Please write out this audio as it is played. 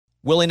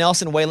Willie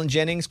Nelson, Waylon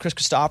Jennings, Chris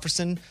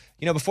Christopherson.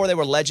 You know, before they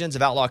were legends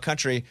of outlaw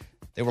country,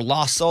 they were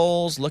lost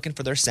souls looking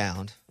for their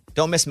sound.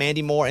 Don't miss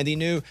Mandy Moore and the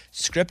new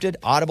scripted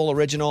Audible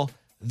original,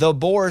 The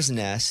Boar's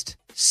Nest,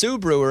 Sue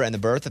Brewer and the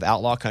Birth of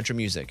Outlaw Country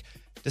Music.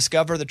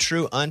 Discover the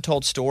true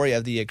untold story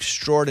of the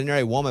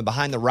extraordinary woman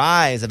behind the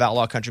rise of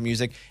outlaw country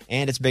music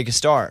and its biggest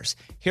stars.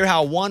 Hear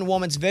how one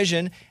woman's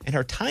vision in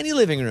her tiny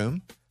living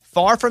room,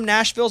 far from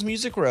Nashville's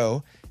Music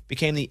Row,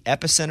 became the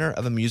epicenter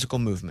of a musical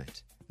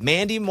movement.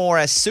 Mandy Moore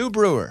as Sue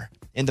Brewer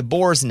in The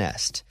Boar's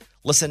Nest.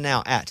 Listen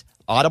now at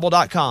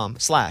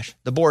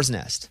audible.com/The Boar's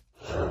Nest.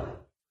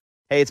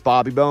 Hey, it's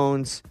Bobby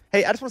Bones.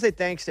 Hey, I just want to say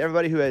thanks to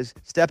everybody who has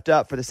stepped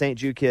up for the St.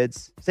 Jude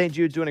kids. St.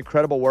 Jude's doing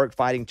incredible work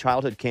fighting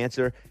childhood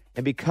cancer.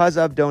 And because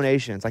of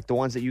donations like the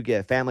ones that you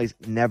give, families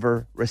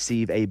never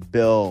receive a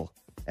bill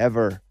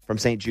ever from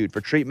St. Jude for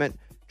treatment,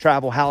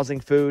 travel, housing,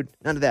 food,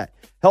 none of that.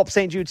 Help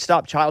St. Jude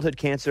stop childhood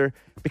cancer.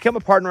 Become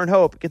a partner in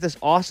hope. Get this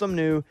awesome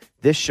new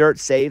This Shirt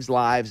Saves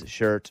Lives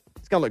shirt.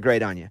 It's going to look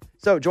great on you.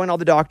 So join all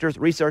the doctors,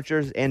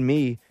 researchers, and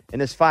me in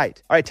this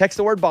fight. All right, text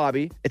the word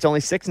Bobby. It's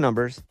only 6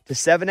 numbers to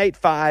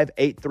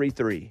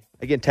 785-833.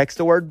 Again, text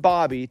the word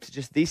Bobby to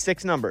just these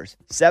 6 numbers,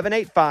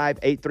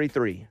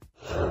 785-833.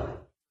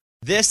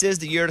 This is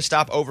the year to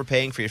stop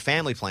overpaying for your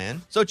family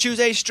plan. So choose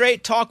a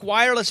Straight Talk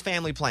Wireless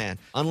family plan.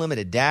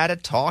 Unlimited data,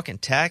 talk,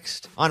 and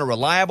text on a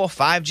reliable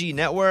 5G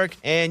network.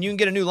 And you can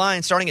get a new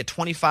line starting at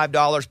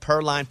 $25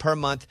 per line per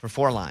month for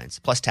 4 lines,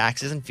 plus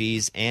taxes and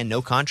fees and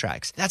no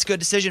contracts. That's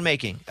good decision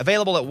making.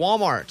 Available at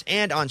Walmart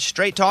and on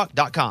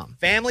straighttalk.com.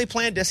 Family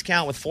plan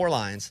discount with 4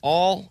 lines,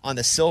 all on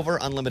the Silver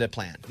Unlimited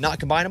plan. Not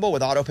combinable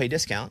with auto pay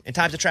discount. In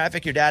times of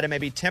traffic, your data may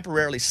be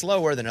temporarily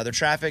slower than other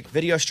traffic.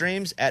 Video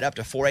streams at up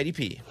to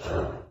 480p.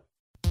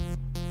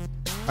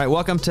 All right,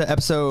 welcome to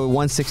episode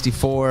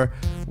 164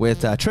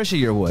 with Trisha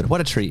Yearwood.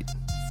 What a treat.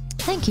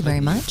 Thank you very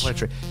much. What a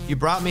treat. You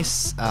brought me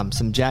some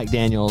Jack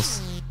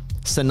Daniels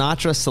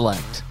Sinatra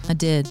Select. I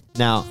did.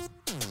 Now,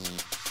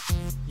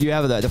 you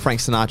have the Frank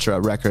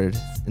Sinatra record,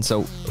 and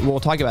so we'll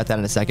talk about that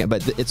in a second,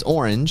 but it's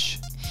orange.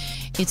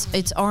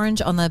 It's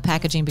orange on the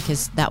packaging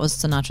because that was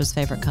Sinatra's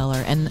favorite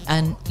color.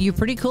 And you're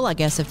pretty cool, I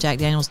guess, if Jack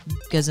Daniels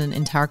gives an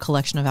entire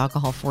collection of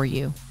alcohol for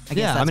you. I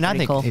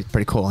think cool. He's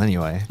pretty cool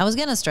anyway. I was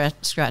going to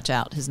scratch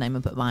out his name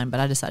and put mine, but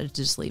I decided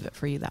to just leave it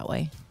for you that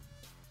way.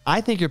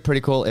 I think you're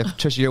pretty cool if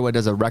Trisha Yearwood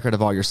does a record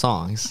of all your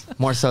songs,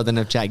 more so than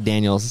if Jack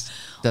Daniels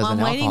does an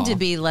alcohol.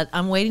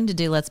 I'm waiting to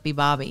do Let's Be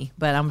Bobby,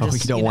 but I'm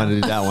just, you don't want to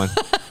do that one.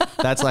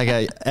 That's like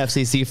a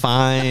FCC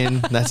fine.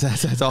 That's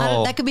a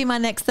whole. That could be my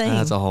next thing.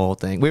 That's a whole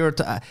thing. We were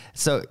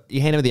so you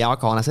handed me the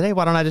alcohol, and I said, "Hey,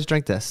 why don't I just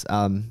drink this?"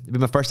 It'd be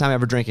my first time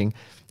ever drinking,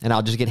 and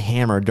I'll just get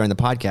hammered during the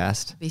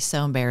podcast. I'd be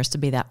so embarrassed to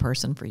be that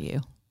person for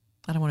you.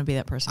 I don't want to be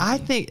that person. I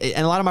think,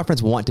 and a lot of my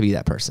friends want to be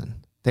that person.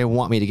 They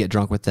want me to get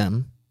drunk with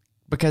them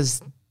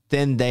because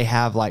then they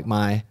have like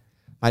my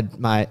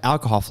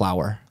alcohol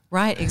flower.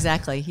 Right,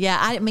 exactly. Yeah,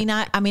 I mean,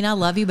 I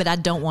love you, but I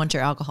don't want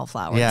your alcohol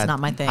flower. Yeah, it's not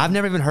my thing. I've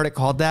never even heard it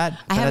called that.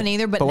 I haven't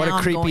either, but what now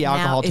a creepy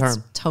alcohol term. It's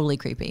totally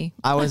creepy.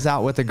 I was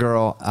out with a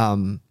girl.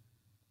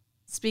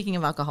 Speaking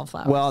of alcohol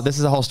flowers. Well, this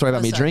is a whole story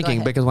about me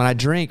drinking because when I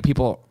drink,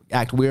 people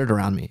act weird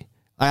around me.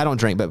 I don't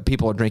drink, but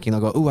people are drinking.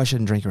 They'll go, "Ooh, I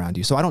shouldn't drink around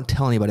you." So I don't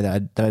tell anybody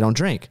that I don't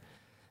drink.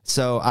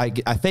 So I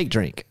fake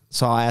drink.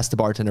 So I asked the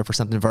bartender for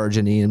something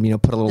virgin-y and,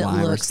 put a little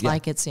lime. Looks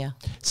like it's, yeah.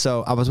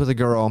 So I was with a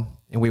girl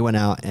and we went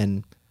out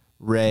and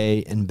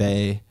Ray and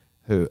Bay,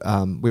 who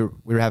we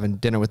were having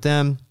dinner with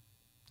them,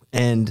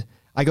 and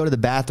I go to the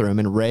bathroom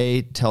and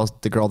Ray tells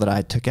the girl that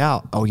I took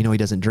out, "Oh, he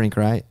doesn't drink,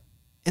 right?"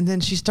 And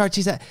then she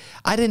said,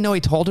 I didn't know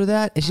he told her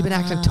that, and she's been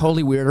acting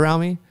totally weird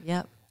around me.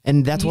 Yep.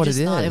 And that's what it is.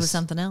 You just thought it was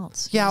something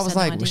else. Yeah, I was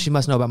like, well, she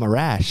must know about my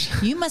rash.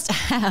 You must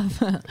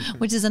have,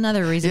 which is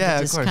another reason to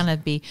just kind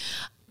of be.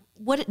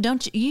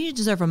 You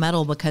deserve a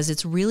medal because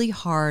it's really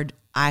hard,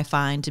 I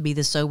find, to be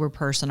the sober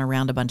person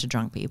around a bunch of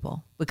drunk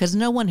people because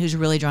no one who's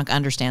really drunk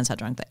understands how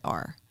drunk they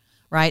are,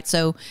 right?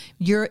 So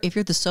if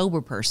you're the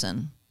sober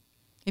person,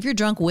 if you're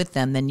drunk with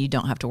them, then you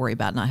don't have to worry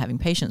about not having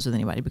patience with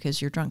anybody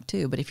because you're drunk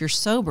too. But if you're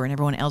sober and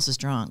everyone else is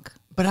drunk.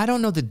 But I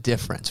don't know the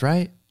difference,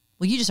 right?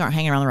 Well, you just aren't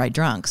hanging around the right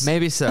drunks.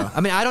 Maybe so.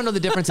 I mean, I don't know the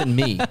difference in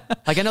me.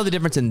 Like, I know the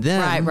difference in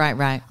them.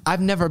 Right.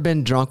 I've never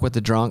been drunk with the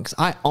drunks.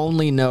 I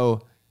only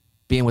know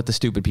being with the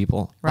stupid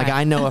people. Right. Like,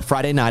 I know a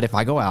Friday night, if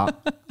I go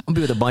out, I'm going to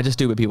be with a bunch of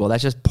stupid people.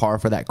 That's just par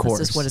for that course.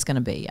 That's just what it's going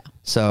to be, yeah.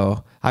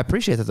 So I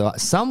appreciate that, though.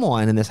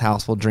 Someone in this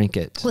house will drink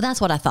it. Well,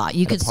 that's what I thought.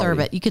 You could serve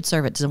it. You could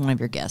serve it to one of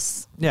your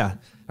guests. Yeah.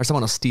 Or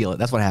someone will steal it.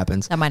 That's what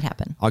happens. That might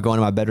happen. I'll go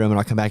into my bedroom and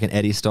I'll come back and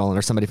Eddie's stolen,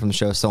 or somebody from the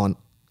show stolen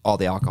all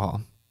the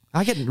alcohol.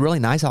 I get really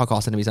nice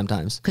alcohol sent to me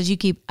sometimes. Because you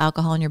keep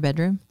alcohol in your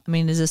bedroom? I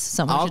mean, is this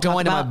something I'll go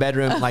into my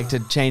bedroom like to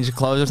change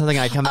clothes or something.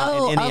 And I come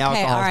out and any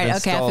alcohol. All right,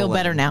 okay. I feel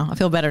better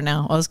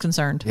now. I was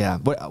concerned. Yeah.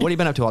 What have you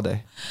been up to all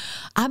day?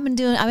 I've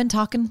been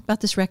talking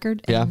about this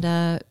record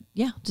and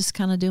just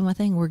kind of doing my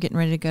thing. We're getting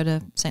ready to go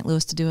to St.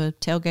 Louis to do a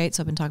tailgate,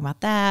 so I've been talking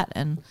about that.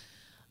 And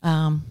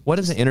what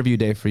is an interview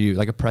day for you?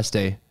 Like a press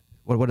day?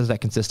 What does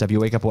that consist of? You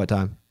wake up at what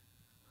time?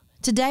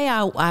 Today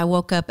I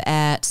woke up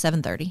at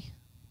 7:30.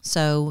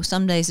 So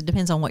some days it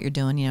depends on what you're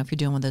doing. You know, if you're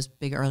doing one of those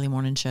big early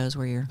morning shows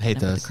where you're hate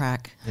those the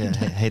crack. Yeah,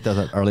 hate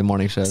those early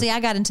morning shows. See, I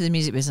got into the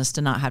music business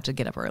to not have to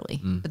get up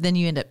early, but then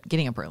you end up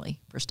getting up early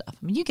for stuff.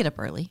 I mean, you get up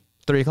early.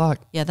 3:00.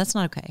 Yeah, that's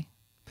not okay.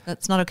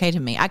 That's not okay to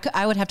me.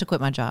 I would have to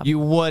quit my job. You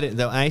wouldn't,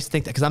 though. I used to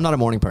think that because I'm not a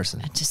morning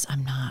person.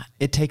 I'm not.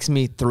 It takes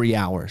me 3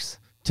 hours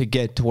to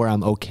get to where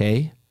I'm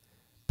okay,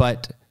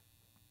 but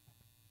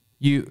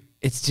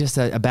it's just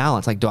a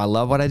balance. Like, do I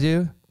love what I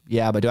do?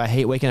 Yeah, but do I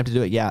hate waking up to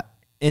do it? Yeah.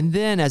 And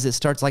then as it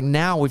starts, like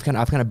now I've kind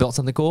of built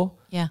something cool.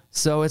 Yeah.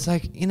 So it's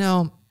like,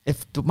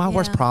 if my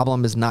worst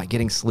problem is not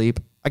getting sleep,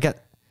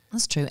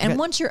 That's true. And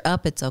once you're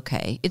up, it's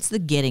okay. It's the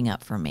getting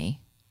up for me.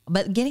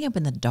 But getting up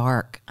in the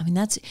dark, I mean,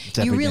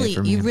 you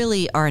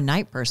really are a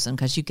night person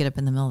because you get up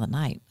in the middle of the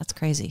night. That's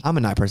crazy. I'm a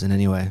night person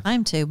anyway. I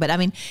am too. But I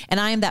mean, and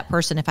I am that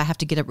person. If I have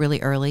to get up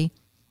really early,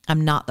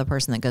 I'm not the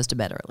person that goes to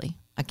bed early.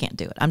 I can't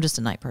do it. I'm just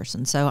a night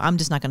person. So I'm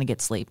just not going to get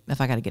sleep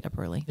if I got to get up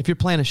early. If you're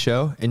playing a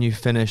show and you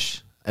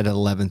finish at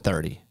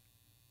 11:30,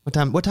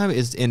 what time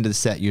is the end of the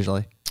set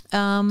usually?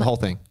 The whole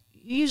thing?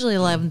 Usually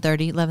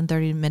 11:30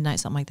 to midnight,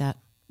 something like that.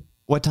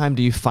 What time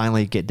do you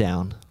finally get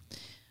down?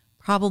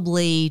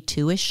 Probably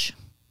 2-ish.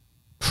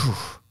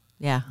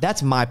 Yeah.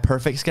 That's my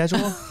perfect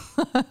schedule.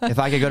 If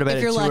I could go to bed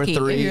at 2 or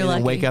 3 and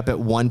then wake up at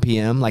 1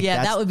 p.m.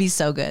 That would be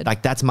so good.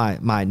 Like that's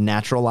my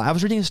natural life. I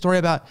was reading a story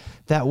about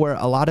that where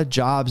a lot of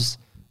jobs,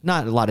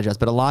 not a lot of jobs,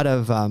 but a lot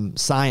of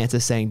science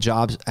is saying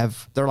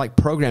they're like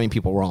programming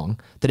people wrong.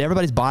 That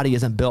everybody's body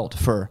isn't built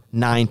for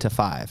 9 to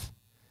 5.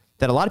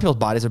 That a lot of people's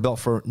bodies are built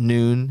for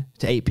noon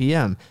to 8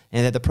 p.m.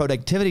 And that the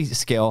productivity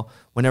scale,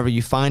 whenever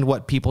you find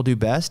what people do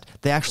best,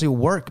 they actually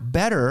work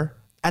better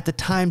at the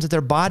times that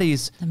their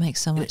bodies. That makes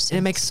so much sense.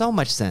 It makes so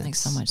much sense. It makes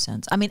so much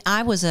sense. I mean,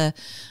 I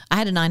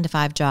had a 9 to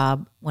 5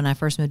 job when I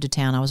first moved to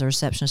town. I was a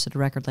receptionist at a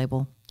record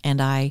label,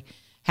 and I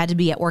had to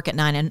be at work at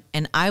 9.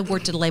 And I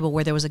worked at a label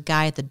where there was a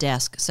guy at the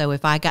desk. So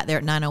if I got there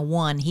at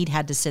 9:01, he'd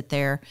had to sit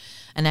there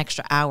an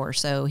extra hour.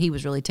 So he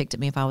was really ticked at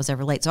me if I was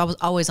ever late. So I was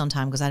always on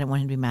time because I didn't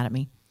want him to be mad at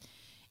me.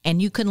 And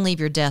you couldn't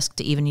leave your desk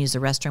to even use the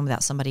restroom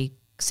without somebody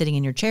sitting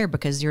in your chair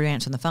because you're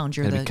answering the phones.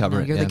 You're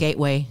the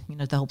gateway,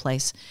 the whole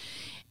place.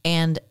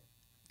 And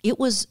it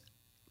was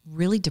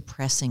really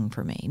depressing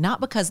for me.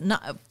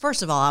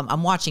 First of all,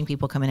 I'm watching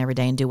people come in every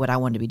day and do what I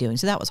wanted to be doing.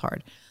 So that was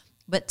hard.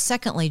 But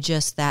secondly,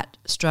 just that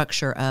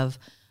structure of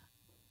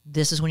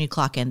this is when you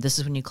clock in, this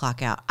is when you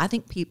clock out. I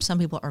think some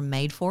people are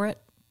made for it,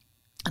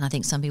 and I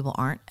think some people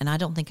aren't. And I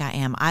don't think I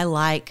am. I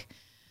like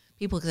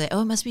people say,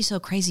 oh, it must be so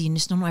crazy. You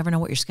just don't ever know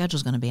what your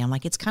schedule's going to be. I'm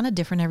like, it's kind of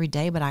different every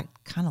day, but I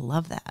kind of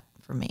love that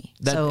for me.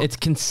 It's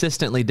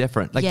consistently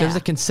different. Like there's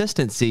a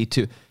consistency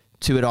to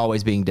it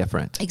always being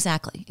different.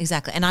 Exactly.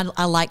 And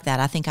I like that.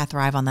 I think I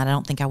thrive on that. I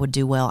don't think I would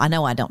do well. I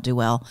know I don't do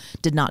well,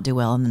 did not do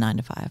well in the 9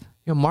 to 5.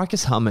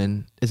 Marcus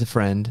Hummin is a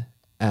friend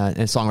and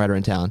a songwriter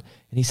in town.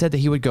 And he said that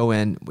he would go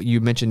in,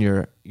 you mentioned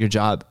your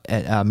job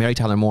at Mary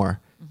Tyler Moore,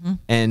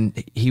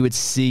 and he would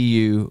see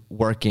you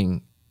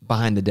working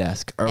behind the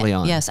desk early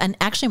on. Yes. And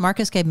actually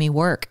Marcus gave me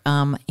work.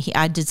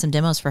 I did some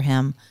demos for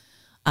him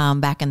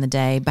back in the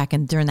day,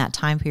 during that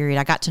time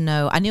period.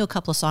 I knew a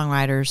couple of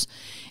songwriters,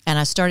 and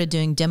I started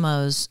doing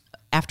demos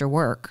after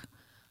work.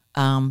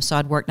 So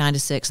I'd work 9 to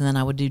 6, and then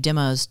I would do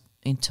demos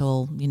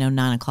until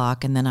 9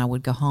 o'clock, and then I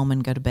would go home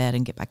and go to bed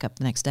and get back up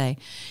the next day.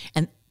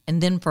 And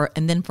then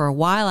for a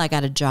while I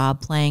got a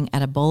job playing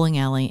at a bowling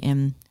alley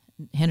in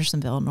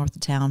Hendersonville, north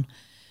of town.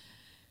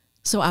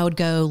 So I would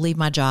go leave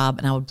my job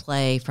and I would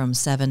play from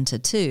 7 to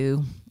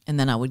 2, and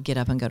then I would get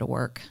up and go to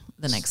work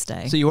the next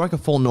day. So you work a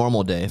full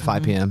normal day at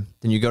 5 p.m.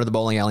 Then you go to the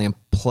bowling alley and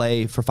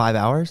play for 5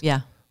 hours?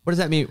 Yeah. What does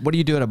that mean? What do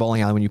you do at a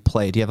bowling alley when you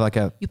play? Do you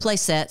have You play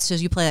sets. So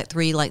you play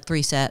three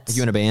sets. Are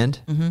you in a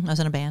band? Mm-hmm. I was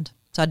in a band.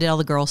 So I did all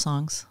the girl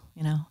songs,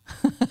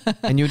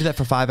 And you did that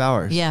for 5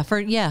 hours?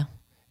 Yeah.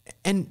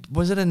 And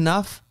was it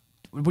enough?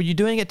 Were you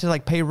doing it to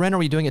pay rent, or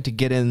were you doing it to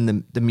get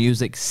in the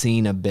music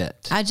scene a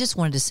bit? I just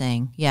wanted to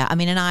sing. Yeah. I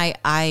mean, and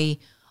I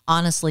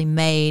honestly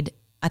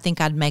I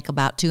think I'd make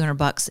about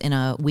 $200 in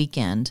a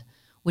weekend,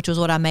 which was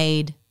what I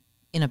made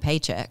in a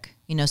paycheck,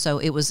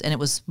 so I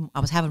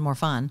was having more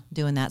fun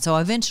doing that. So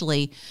I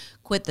eventually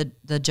quit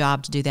the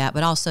job to do that,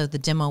 but also the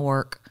demo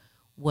work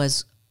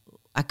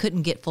I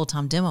couldn't get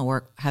full-time demo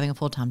work having a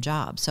full-time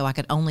job. So I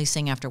could only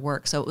sing after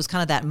work. So it was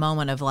kind of that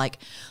moment of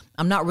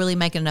I'm not really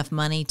making enough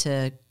money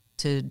to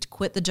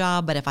quit the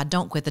job, but if I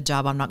don't quit the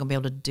job, I'm not going to be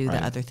able to do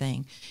the other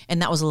thing.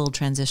 And that was a little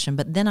transition.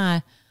 But then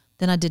I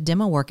did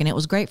demo work, and it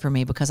was great for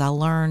me because I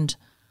learned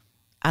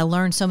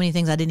so many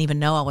things I didn't even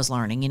know I was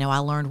learning. I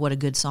learned what a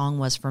good song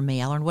was for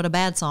me. I learned what a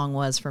bad song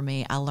was for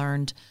me. I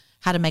learned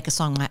how to make a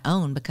song my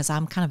own because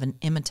I'm kind of an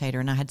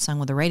imitator, and I had sung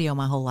with the radio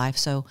my whole life.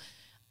 So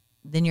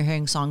then you're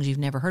hearing songs you've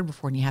never heard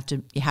before, and you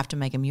have to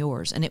make them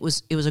yours. And it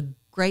was a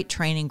great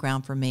training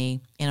ground for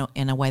me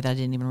in a way that I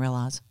didn't even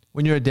realize.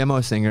 When you're a demo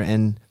singer,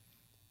 and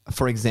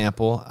for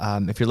example,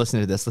 if you're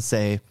listening to this, let's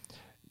say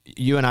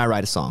you and I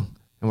write a song,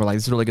 and we're like,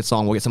 this is a really good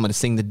song. We'll get someone to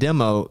sing the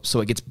demo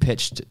so it gets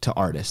pitched to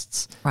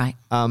artists. Right.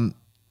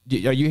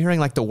 Are you hearing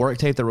like the work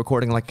tape, they're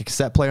recording like a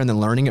cassette player and then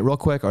learning it real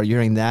quick? Or are you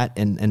hearing that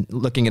and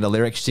looking at a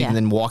lyric sheet and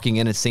then walking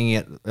in and singing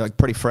it like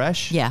pretty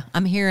fresh? Yeah,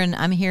 I'm hearing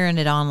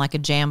it on like a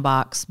jam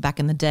box back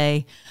in the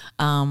day,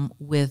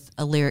 with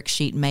a lyric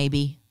sheet,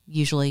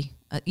 usually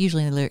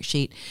in the lyric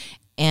sheet.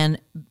 And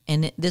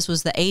this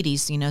was the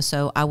 80s,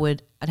 so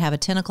I'd have a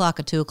 10 o'clock,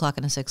 a 2 o'clock,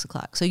 and a 6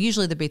 o'clock. So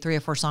usually there'd be 3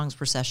 or 4 songs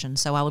per session.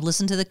 So I would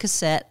listen to the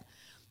cassette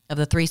of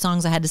the 3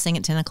 songs I had to sing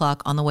at 10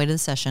 o'clock on the way to the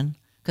session,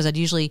 because I'd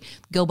usually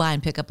go by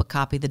and pick up a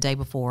copy the day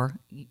before,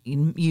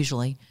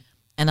 usually,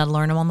 and I'd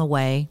learn them on the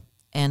way.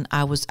 And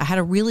I had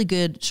a really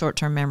good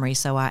short-term memory.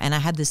 So I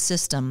had this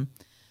system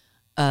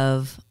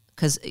of,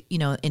 because,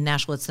 in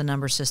Nashville, it's the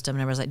number system.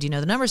 And everybody's like, do you know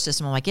the number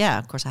system? I'm like, yeah,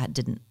 of course I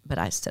didn't, but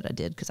I said I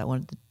did because I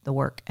wanted the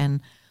work.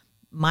 And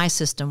my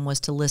system was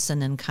to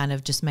listen and kind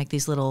of just make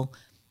these little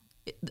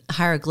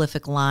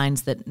hieroglyphic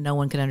lines that no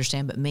one could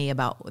understand but me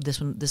about this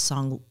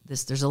song,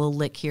 there's a little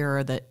lick here,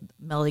 or the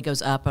melody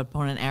goes up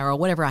upon an arrow,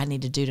 whatever I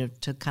need to do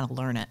to kind of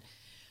learn it.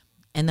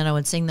 And then I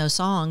would sing those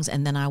songs,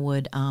 and then I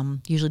would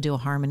usually do a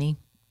harmony.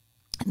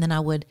 And then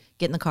I would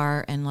get in the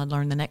car and I'd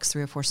learn the next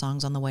 3 or 4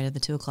 songs on the way to the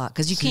 2 o'clock.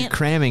 Because you're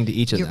cramming to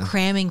each of them. You're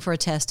cramming for a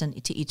test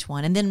and to each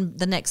one. And then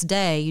the next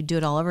day you do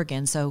it all over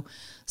again. So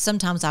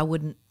sometimes I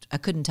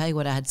couldn't tell you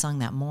what I had sung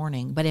that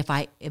morning. But if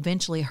I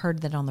eventually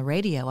heard that on the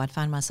radio, I'd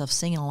find myself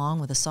singing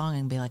along with a song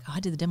and be like, oh, I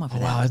did the demo for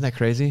that. Wow, isn't that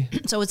crazy?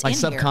 So it's like in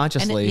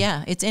subconsciously.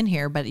 Here. It's in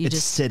here, but it's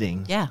just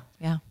sitting. Yeah.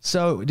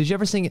 So did you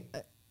ever sing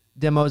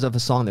demos of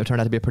a song that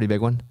turned out to be a pretty big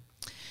one?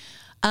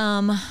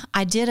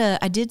 I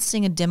did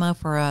sing a demo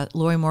for a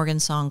Lorrie Morgan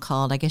song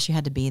called I Guess You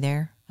Had to Be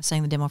There. I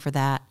sang the demo for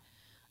that.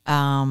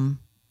 I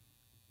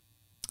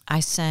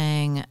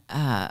sang,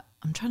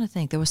 I'm trying to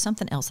think, there was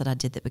something else that I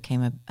did that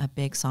became a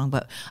big song,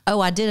 but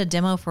I did a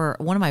demo for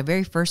one of my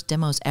very first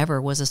demos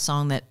ever was a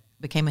song that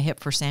became a hit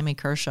for Sammy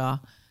Kershaw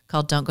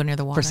called Don't Go Near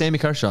the Water. For Sammy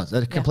Kershaw,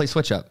 a complete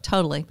switch up.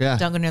 Totally. Yeah.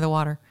 Don't Go Near the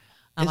Water.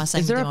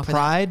 Is there a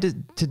pride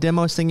to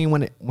demo singing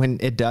when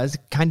it does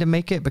kind of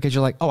make it? Because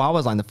you're like, I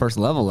was on the first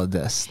level of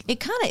this. It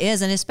kind of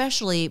is, and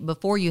especially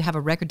before you have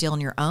a record deal on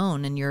your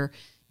own and you're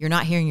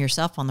not hearing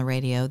yourself on the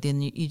radio,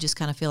 then you just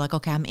kind of feel like,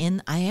 okay,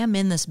 I am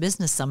in this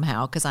business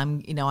somehow because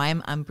I'm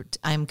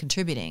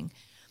contributing.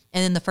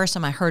 And then the first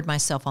time I heard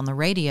myself on the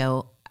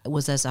radio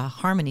was as a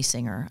harmony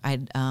singer.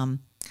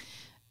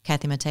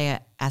 Kathy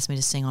Mattea asked me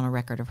to sing on a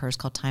record of hers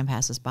called Time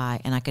Passes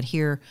By, and I could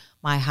hear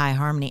my high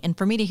harmony. And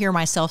for me to hear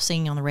myself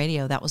singing on the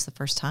radio, that was the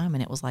first time,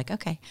 and it was like,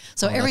 okay.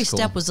 So every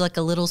step was like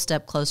a little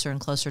step closer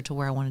and closer to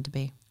where I wanted to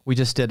be. We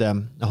just did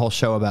a whole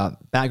show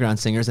about background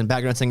singers and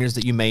background singers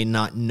that you may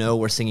not know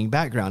were singing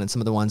background. And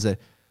some of the ones that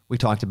we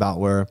talked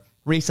about were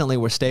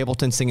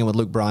Stapleton singing with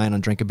Luke Bryan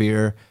on Drink a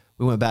Beer.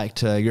 We went back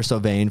to You're So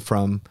Vain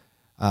from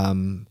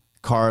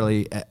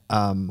Carly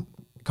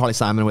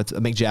Simon with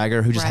Mick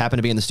Jagger, who just happened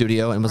to be in the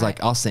studio and was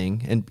like, I'll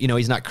sing. And,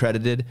 he's not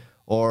credited.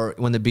 Or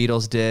when the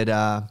Beatles did,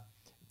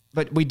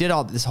 but we did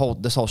all this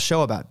whole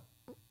show about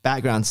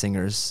background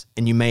singers,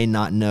 and you may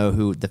not know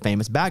who the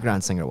famous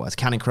background singer was.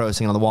 Counting Crows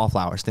singing on the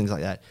Wallflowers, things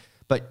like that.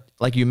 But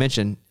like you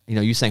mentioned,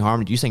 you sang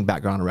harmony, you sang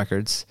background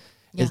records.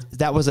 Yeah.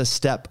 That was a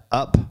step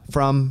up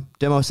from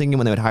demo singing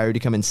when they would hire you to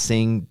come and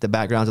sing the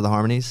backgrounds of the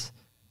harmonies?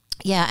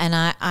 Yeah, and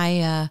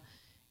I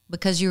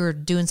because you were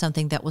doing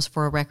something that was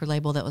for a record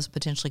label that was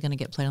potentially going to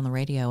get played on the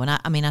radio. And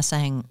I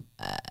sang,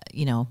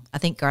 I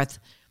think Garth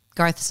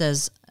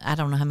says, I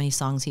don't know how many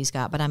songs he's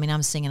got, but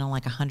I'm singing on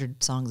like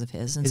 100 songs of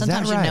his. And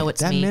sometimes you know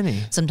it's me.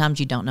 Many?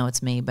 Sometimes you don't know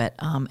it's me. But,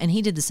 and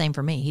he did the same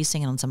for me. He's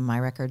singing on some of my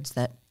records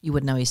that you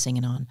wouldn't know he's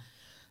singing on.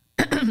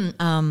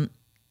 And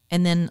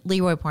then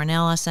Leroy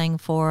Parnell I sang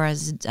for. I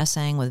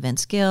sang with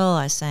Vince Gill.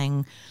 I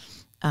sang...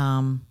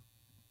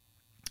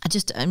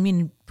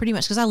 pretty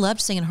much because I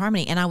loved singing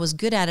harmony and I was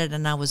good at it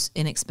and I was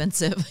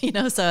inexpensive,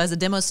 So as a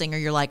demo singer,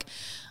 you're like,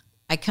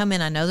 I come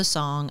in, I know the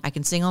song, I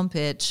can sing on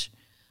pitch,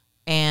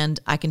 and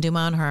I can do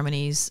my own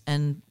harmonies,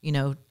 and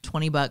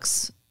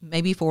 $20,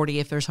 maybe 40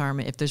 if there's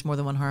more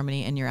than one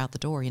harmony, and you're out the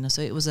door,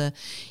 So it was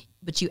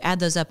but you add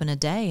those up in a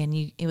day,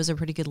 and it was a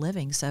pretty good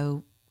living.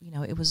 So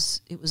it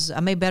was. I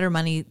made better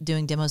money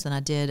doing demos than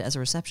I did as a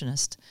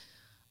receptionist.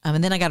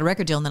 And then I got a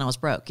record deal, and then I was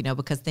broke,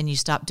 because then you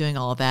stop doing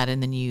all of that,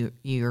 and then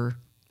you're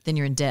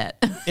in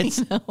debt.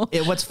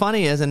 What's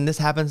funny is, and this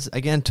happens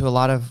again to a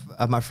lot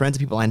of my friends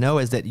and people I know,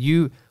 is that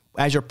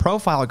as your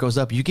profile goes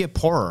up, you get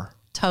poorer.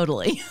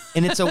 Totally.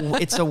 And it's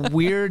a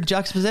weird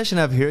juxtaposition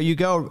of here you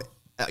go.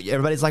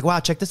 Everybody's like, wow,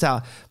 check this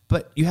out.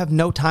 But you have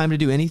no time to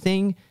do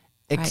anything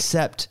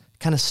except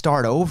kind of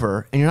start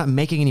over, and you're not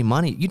making any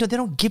money. They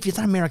don't give you, it's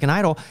not American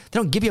Idol. They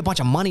don't give you a bunch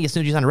of money as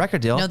soon as you sign a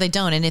record deal. No, they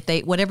don't. And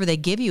if whatever they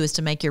give you is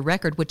to make your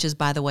record, which is,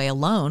 by the way, a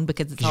loan,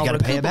 because it's all recoupable. You got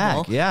to pay it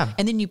back. Yeah.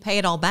 And then you pay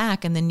it all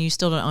back, and then you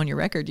still don't own your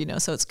record,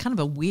 So it's kind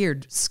of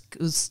it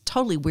was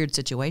totally weird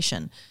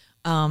situation.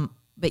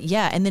 But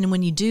yeah, and then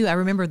when you do, I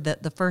remember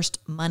that the first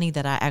money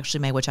that I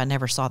actually made, which I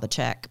never saw the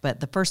check, but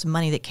the first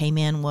money that came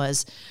in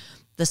was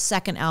the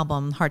second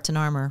album, Hearts and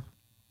Armor.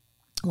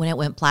 When it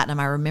went platinum,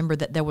 I remember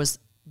that there was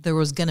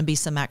going to be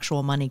some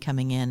actual money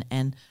coming in,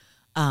 and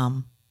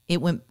it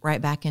went right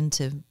back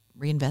into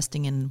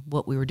reinvesting in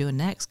what we were doing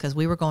next, because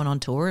we were going on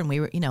tour, and we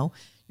were, you're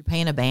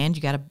paying a band,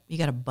 you got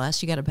a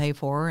bus you got to pay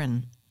for,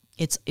 and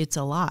it's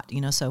a lot,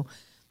 so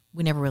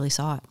we never really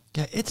saw it.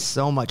 Yeah, it's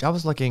so much. I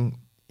was looking,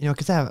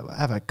 because I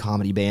have a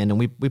comedy band, and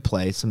we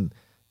play some,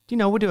 we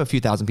do a few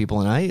thousand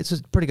people a night. It's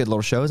just pretty good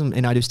little shows,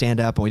 and I do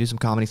stand up, and we do some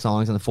comedy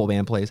songs, and the full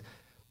band plays.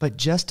 But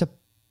just to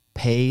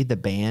pay the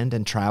band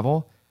and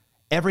travel,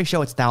 every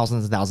show it's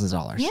thousands and thousands of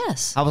dollars.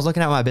 Yes. I was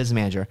looking at my business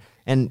manager,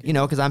 and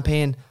because I'm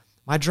paying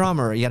my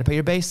drummer, you got to pay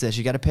your bassist,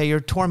 you got to pay your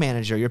tour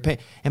manager,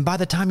 and by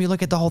the time you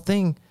look at the whole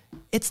thing,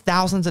 it's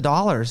thousands of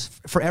dollars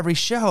for every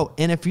show.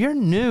 And if you're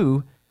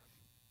new,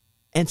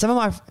 and some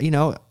of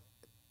my,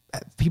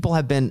 people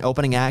have been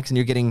opening acts, and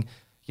you're getting,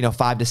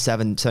 $5,000 to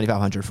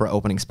 $7,500 for an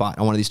opening spot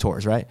on one of these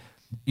tours, right?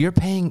 You're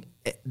paying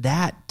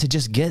that to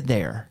just get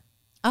there.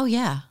 Oh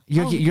yeah.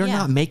 You're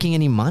not making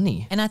any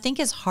money. And I think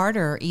it's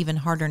even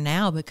harder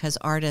now, because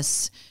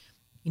artists,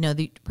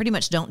 they pretty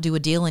much don't do a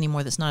deal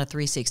anymore that's not a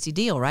 360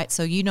 deal, right?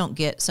 So you don't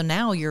get, so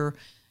now you're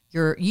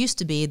used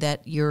to be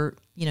that your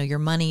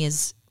money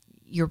is,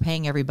 you're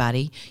paying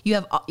everybody. You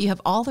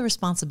have all the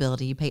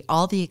responsibility. You pay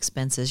all the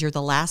expenses. You're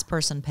the last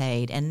person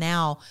paid. And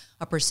now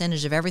a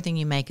percentage of everything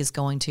you make is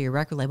going to your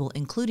record label,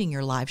 including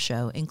your live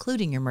show,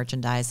 including your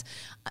merchandise,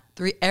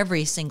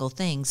 every single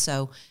thing.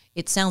 So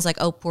it sounds like,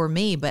 oh, poor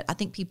me, but I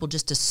think people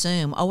just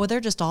assume, oh, well, they're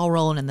just all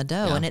rolling in the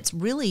dough. Yeah. And it's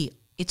really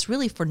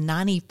for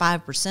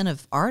 95%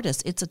 of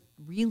artists, it's a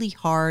really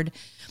hard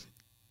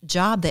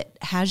job that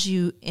has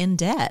you in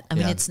debt. I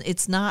mean,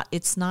 it's not,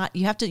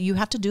 you have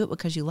to do it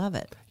because you love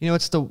it.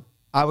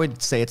 I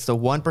would say it's the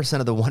 1%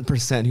 of the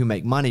 1% who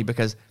make money,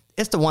 because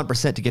it's the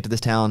 1% to get to this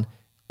town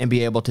and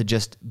be able to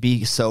just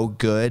be so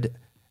good,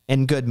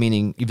 and good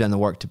meaning you've done the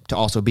work to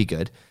also be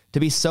good, to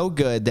be so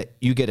good that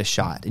you get a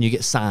shot and you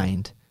get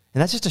signed.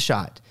 And that's just a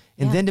shot.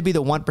 And then to be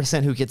the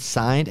 1% who gets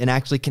signed and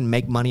actually can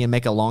make money and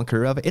make a long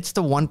career of it, it's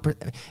the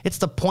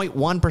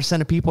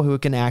 0.1% of people who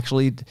can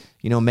actually,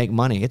 make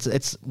money.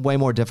 It's way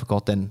more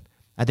difficult than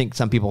I think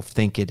some people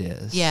think it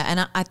is. Yeah,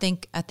 and I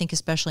think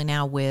especially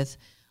now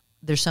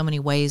there's so many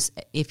ways,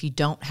 if you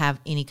don't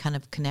have any kind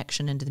of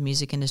connection into the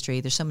music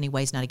industry, there's so many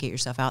ways now to get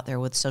yourself out there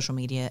with social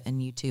media and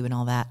YouTube and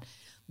all that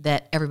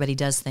everybody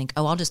does think,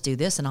 oh, I'll just do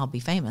this and I'll be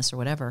famous or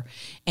whatever.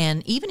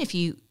 And even if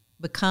you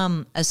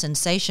become a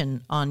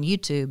sensation on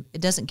YouTube,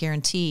 it doesn't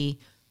guarantee,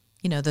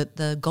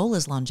 the goal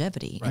is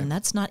longevity, right? And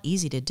that's not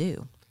easy to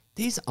do.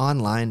 These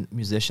online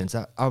musicians,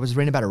 I was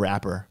reading about a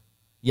rapper,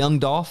 Young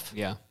Dolph.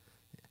 Yeah.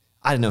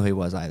 I didn't know who he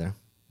was either.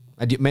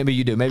 Maybe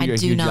you do. Maybe you're a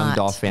huge Young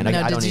Dolph fan. No,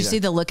 I don't did you see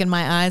the look in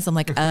my eyes? I'm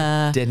like,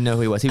 Didn't know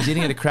who he was. He was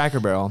eating at a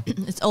Cracker Barrel.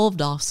 It's old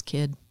Dolph's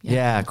kid.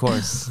 Yeah, of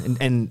course.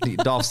 And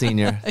Dolph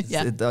Sr.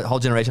 Yeah. The whole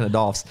generation of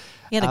Dolphs.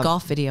 He had a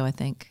golf video, I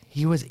think.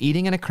 He was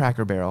eating in a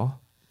Cracker Barrel,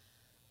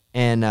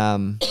 and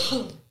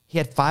he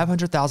had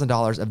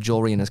 $500,000 of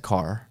jewelry in his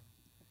car.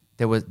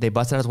 They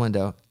busted out his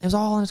window. It was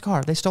all in his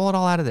car. They stole it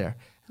all out of there.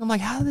 And I'm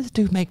like, how did this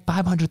dude make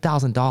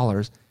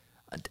 $500,000?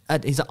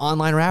 He's an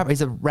online rapper.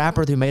 He's a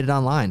rapper who made it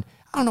online.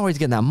 I don't know where he's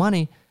getting that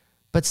money,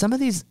 but some of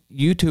these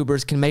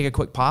YouTubers can make a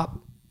quick pop,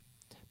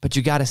 but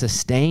you got to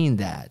sustain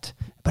that.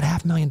 But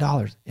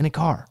 $500,000 in a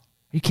car. Are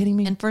you kidding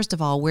me? And first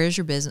of all, where's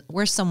your business?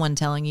 Where's someone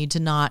telling you to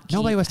not keep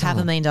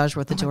 $500,000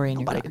 worth of jewelry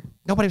in your car?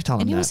 Nobody was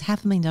telling him that. And it was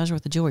 $500,000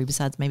 worth of jewelry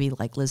besides maybe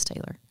like Liz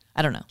Taylor.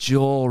 I don't know.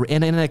 Jewelry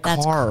in a car.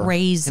 That's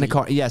crazy. In a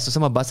car. Yeah, so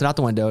someone busted out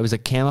the window. It was a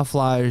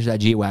camouflage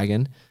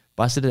G-Wagon.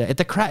 Busted it at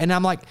the and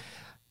I'm like,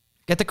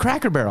 at the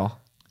Cracker Barrel.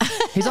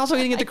 He's also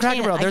eating at the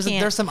Cracker Barrel.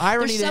 There's some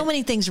irony. There's so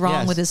many things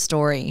wrong with his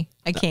story.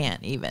 I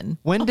can't even.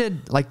 When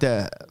did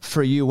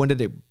when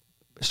did it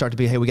start to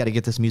be, hey, we got to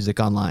get this music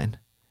online?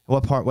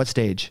 What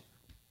stage?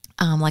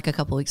 Like a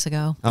couple weeks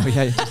ago. Oh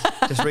yeah,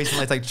 just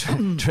recently. It's like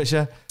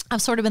Trisha.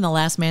 I've sort of been the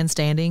last man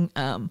standing.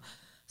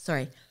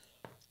 Sorry.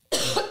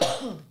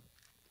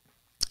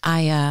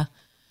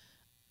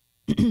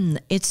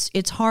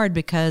 It's hard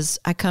because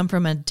I come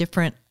from a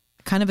different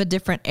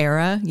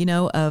era,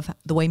 of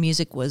the way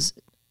music was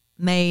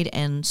made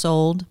and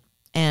sold,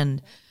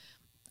 and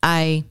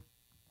I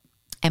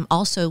am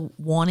also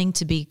wanting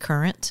to be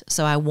current.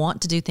 So I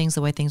want to do things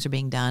the way things are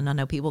being done. I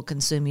know people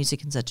consume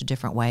music in such a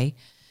different way.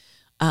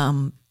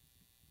 And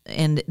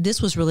this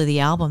was really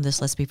the album,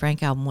 this Let's Be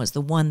Frank album was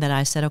the one that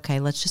I said, okay,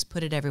 let's just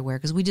put it everywhere.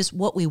 Because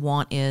what we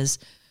want is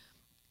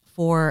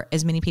for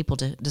as many people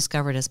to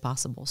discover it as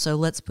possible. So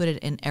let's put it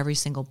in every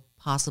single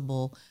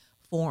possible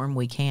form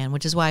we can,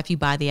 which is why if you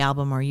buy the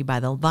album or you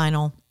buy the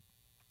vinyl,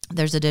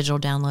 there's a digital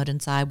download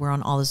inside. We're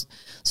on all this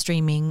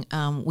streaming.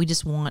 We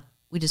just want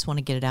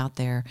to get it out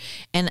there.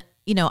 And,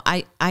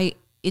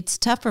 it's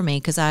tough for me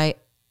because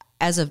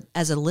as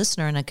a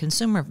listener and a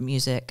consumer of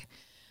music,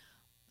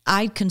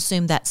 I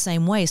consume that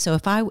same way. So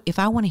if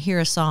I want to hear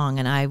a song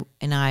and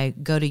I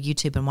go to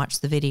YouTube and watch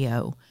the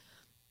video,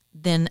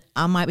 then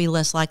I might be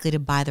less likely to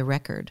buy the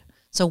record.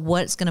 So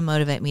what's going to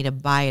motivate me to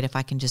buy it if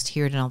I can just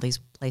hear it in all these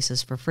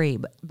places for free?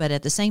 But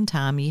at the same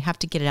time, you have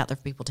to get it out there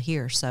for people to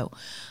hear. So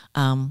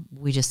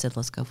we just said,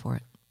 let's go for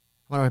it.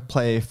 Why don't I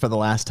play for the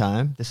last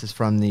time? This is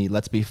from the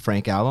Let's Be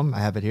Frank album. I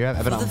have it here. I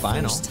have it on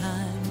vinyl.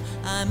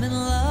 I'm in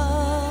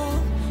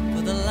love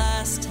for the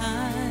last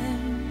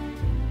time.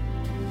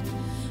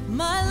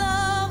 My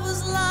love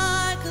was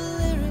like a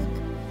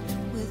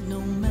lyric with no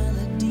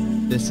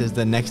melody. This is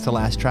the next to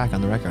last track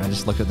on the record. I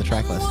just looked at the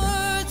track list there.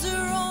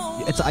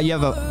 You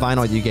have a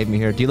vinyl you gave me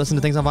here. Do you listen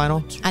to things on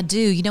vinyl? I do.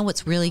 You know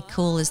what's really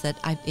cool is that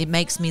it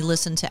makes me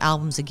listen to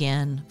albums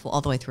again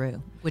all the way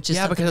through, which is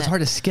because it's hard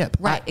to skip.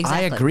 Right,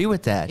 exactly. I agree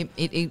with that.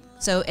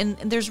 So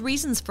there's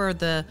reasons for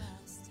the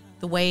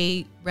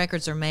way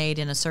records are made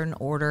in a certain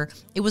order.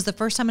 It was the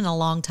first time in a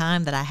long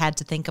time that I had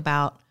to think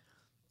about,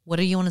 what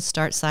do you want to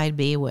start side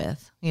B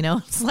with? You know,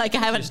 it's like I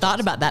haven't thought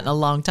about that in a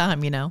long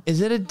time. You know,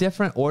 is it a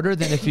different order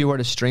than if you were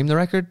to stream the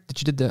record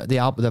that you did the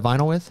album, the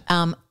vinyl with?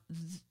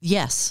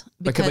 Yes,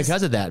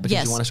 because of that,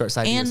 because you want to start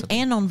side B with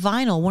something. And on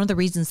vinyl, one of the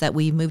reasons that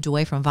we moved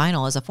away from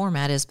vinyl as a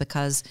format is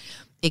because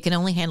it can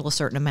only handle a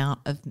certain amount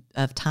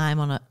of time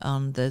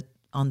on the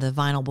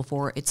vinyl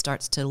before it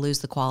starts to lose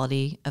the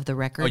quality of the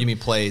record. Oh, you mean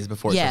plays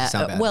before it starts to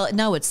sound bad? Well,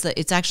 no,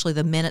 it's actually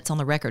the minutes on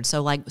the record.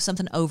 So like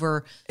something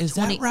over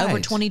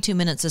 22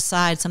 minutes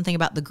aside, something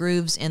about the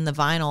grooves in the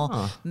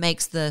vinyl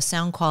makes the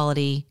sound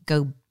quality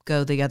go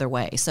the other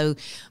way. So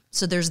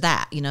there's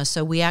that, you know.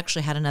 So we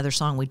actually had another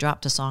song. We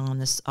dropped a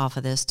song off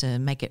of this to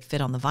make it fit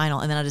on the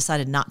vinyl, and then I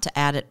decided not to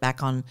add it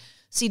back on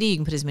CD. You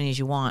can put as many as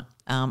you want.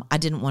 I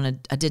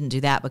didn't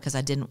do that because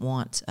I didn't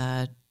want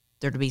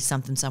there to be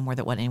something somewhere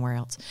that wasn't anywhere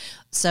else.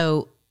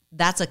 So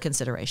that's a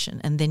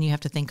consideration. And then you have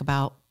to think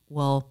about,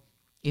 well,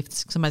 if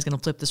somebody's going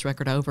to flip this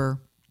record over,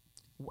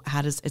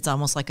 it's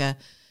almost like a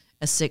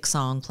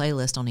 6-song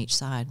playlist on each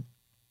side.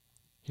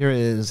 Here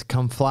is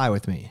 "Come Fly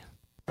With Me."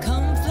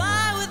 Come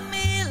fly with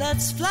me,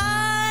 let's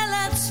fly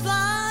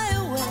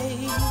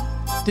away.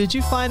 Did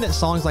you find that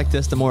songs like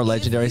this, the more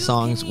legendary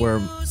songs, were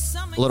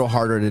a little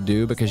harder to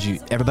do because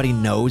everybody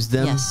knows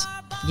them? Yes.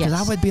 Because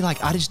I would be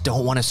like, I just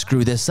don't want to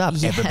screw this up.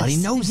 Yes. Everybody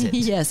knows it.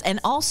 Yes. And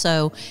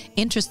also,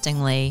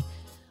 interestingly,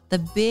 the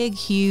big,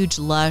 huge,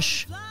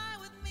 lush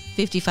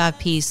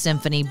 55-piece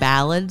symphony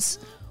ballads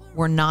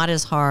were not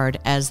as hard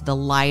as the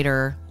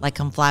lighter, like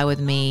 "Come Fly With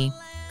Me,"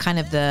 kind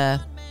of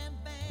the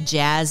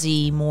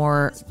jazzy,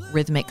 more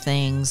rhythmic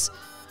things,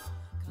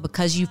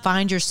 because you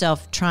find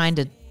yourself trying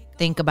to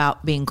think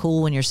about being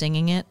cool when you're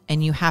singing it,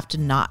 and you have to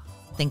not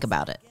think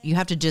about it. You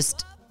have to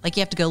just, like,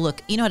 you have to go,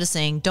 look, you know how to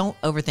sing. Don't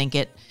overthink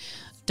it.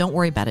 Don't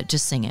worry about it.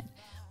 Just sing it.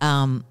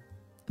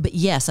 But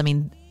yes, I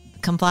mean,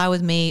 "Come Fly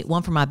With Me,"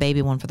 "One for My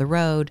Baby, One for the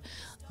Road,"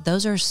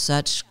 those are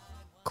such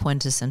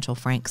quintessential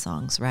Frank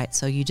songs, right?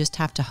 So you just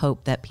have to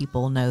hope that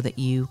people know that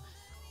you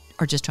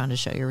are just trying to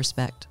show your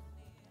respect.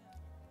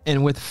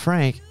 And with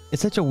Frank,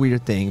 it's such a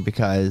weird thing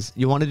because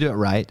you want to do it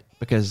right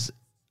because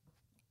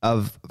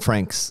of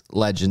Frank's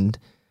legend.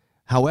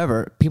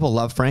 However, people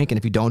love Frank, and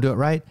if you don't do it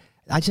right,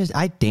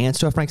 I danced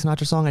to a Frank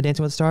Sinatra song, I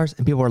Dancing with the Stars,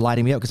 and people were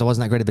lighting me up because I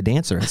wasn't that great of a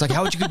dancer. It's like,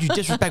 how could you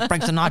disrespect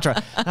Frank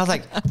Sinatra? And I was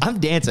like, I'm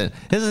dancing.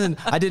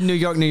 I did New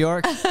York, New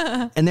York.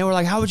 And they were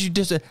like, how would you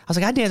I was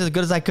like, I danced as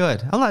good as I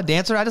could. I'm not a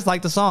dancer. I just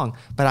like the song.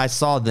 But I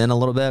saw then a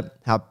little bit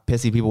how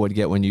pissy people would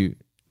get when you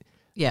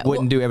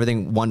wouldn't do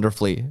everything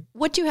wonderfully.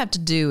 What you have to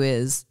do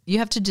is you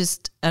have to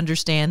just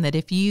understand that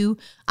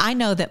I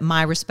know that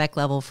my respect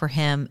level for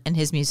him and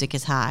his music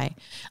is high.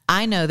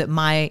 I know that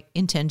my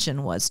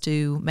intention was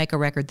to make a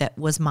record that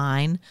was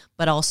mine,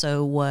 but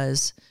also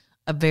was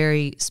a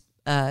very,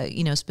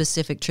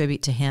 specific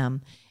tribute to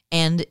him.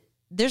 And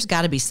there's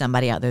got to be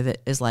somebody out there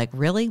that is like,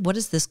 really? What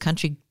is this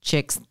country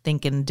chick's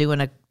thinking doing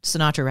a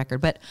Sinatra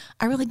record? But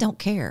I really don't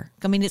care.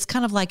 I mean, it's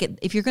kind of like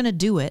if you're going to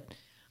do it,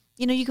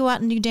 you know, you go out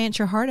and you dance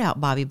your heart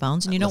out, Bobby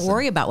Bones, and you don't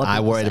worry about what people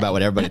I worried say. about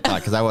what everybody thought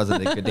because I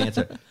wasn't a good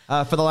dancer.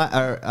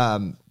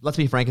 Let's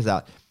Be Frank is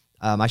out.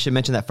 I should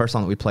mention that first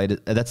song that we played.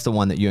 That's the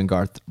one that you and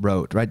Garth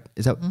wrote, right?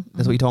 Is that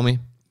that's what you told me?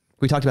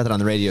 We talked about that on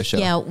the radio show.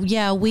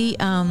 Yeah, we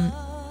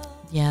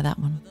that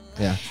one.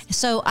 Yeah.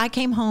 So I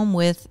came home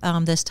with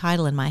this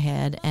title in my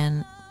head,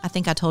 and I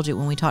think I told you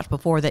when we talked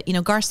before that, you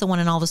know, Garth's the one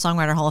in all the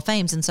Songwriter Hall of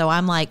Fames, and so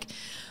I'm like,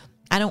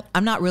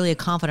 I'm not really a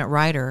confident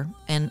writer,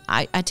 and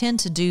I tend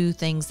to do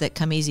things that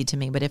come easy to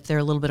me, but if they're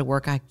a little bit of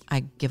work, I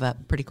give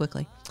up pretty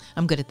quickly.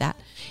 I'm good at that.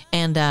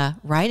 And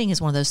writing is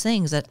one of those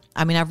things that,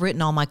 I mean, I've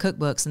written all my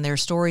cookbooks, and they're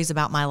stories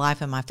about my life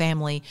and my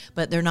family,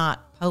 but they're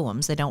not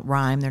poems. They don't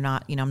rhyme. They're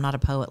not, you know, I'm not a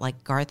poet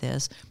like Garth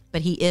is,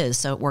 but he is,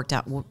 so it worked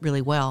out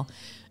really well.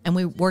 And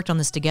we worked on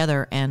this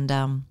together, and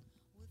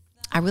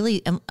I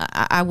really,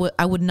 I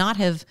would not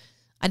have,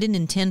 I didn't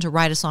intend to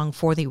write a song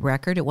for the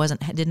record. It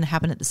didn't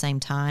happen at the same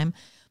time.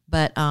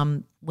 But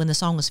when the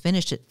song was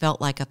finished, it felt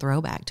like a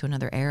throwback to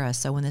another era.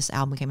 So when this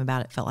album came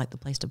about, it felt like the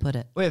place to put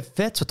it. Well, it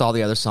fits with all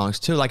the other songs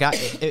too. Like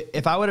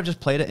if I would have just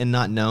played it and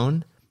not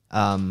known,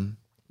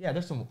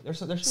 there's some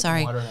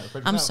sorry. Water in that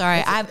fridge. I'm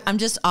sorry. I'm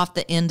just off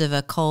the end of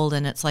a cold,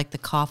 and it's like the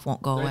cough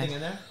won't go away. Anything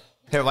in there?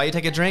 Here, while you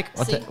take a drink,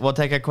 we'll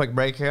take a quick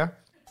break here.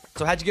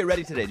 So how'd you get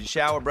ready today? Did you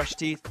shower, brush your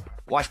teeth,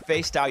 wash your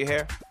face, style your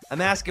hair?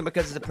 I'm asking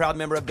because as a proud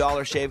member of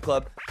Dollar Shave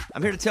Club,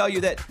 I'm here to tell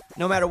you that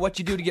no matter what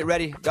you do to get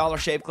ready, Dollar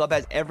Shave Club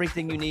has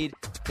everything you need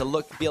to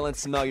look, feel, and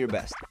smell your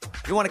best.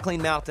 You want a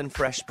clean mouth and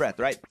fresh breath,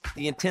 right?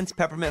 The intense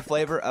peppermint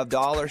flavor of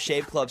Dollar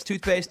Shave Club's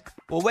toothpaste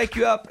will wake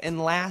you up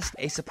and last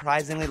a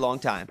surprisingly long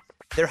time.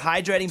 Their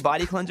hydrating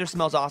body cleanser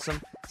smells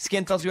awesome.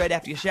 Skin feels great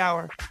after you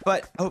shower.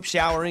 But I hope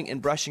showering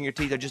and brushing your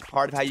teeth are just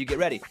part of how you get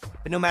ready.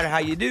 But no matter how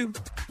you do,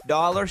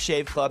 Dollar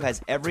Shave Club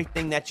has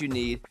everything that you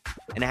need.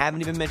 And I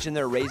haven't even mentioned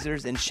their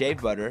razors and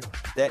shave butter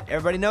that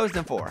everybody knows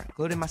them for,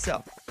 including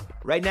myself.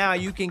 Right now,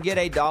 you can get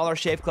a Dollar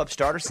Shave Club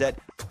starter set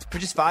for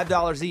just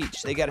 $5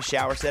 each. They got a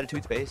shower set, a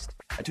toothpaste,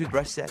 a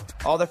toothbrush set,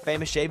 all their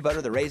famous shave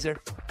butter, the razor.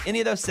 Any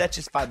of those sets,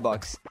 just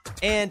 $5.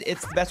 And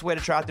it's the best way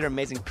to try out their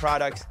amazing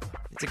products.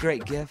 It's a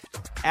great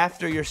gift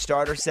after your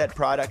starter set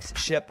products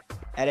ship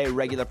at a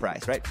regular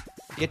price, right?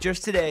 Get yours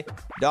today,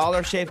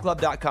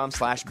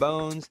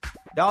 dollarshaveclub.com/bones,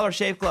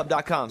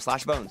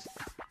 dollarshaveclub.com/bones.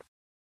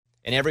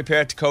 In every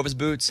pair of Tecovas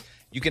boots,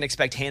 you can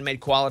expect handmade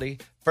quality,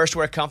 first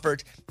wear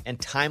comfort, and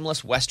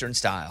timeless Western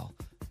style.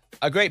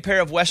 A great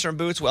pair of Western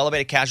boots will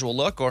elevate a casual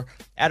look or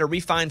add a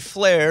refined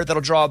flair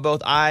that'll draw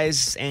both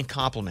eyes and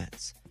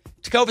compliments.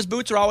 Tecovas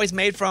boots are always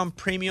made from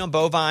premium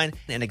bovine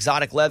and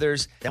exotic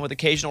leathers, and with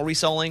occasional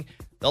resoling,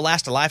 they'll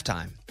last a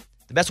lifetime.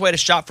 The best way to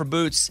shop for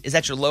boots is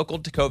at your local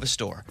Tecovas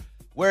store,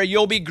 where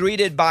you'll be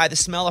greeted by the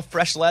smell of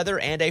fresh leather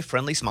and a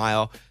friendly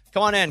smile.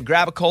 Come on in,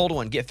 grab a cold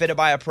one, get fitted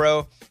by a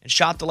pro, and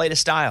shop the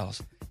latest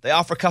styles. They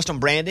offer custom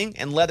branding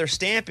and leather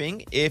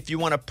stamping if you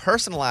want to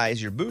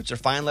personalize your boots or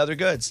fine leather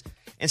goods.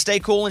 And stay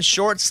cool in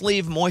short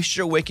sleeve,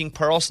 moisture wicking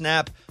pearl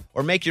snap,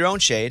 or make your own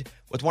shade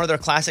with one of their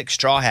classic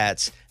straw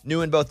hats,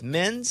 new in both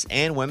men's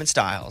and women's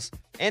styles.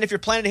 And if you're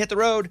planning to hit the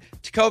road,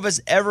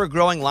 Tecovas'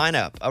 ever-growing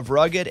lineup of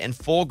rugged and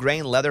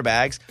full-grain leather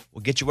bags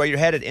will get you where you're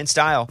headed in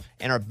style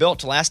and are built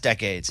to last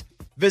decades.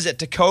 Visit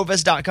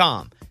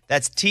Tecovas.com.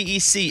 That's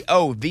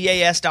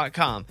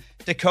Tecovas.com.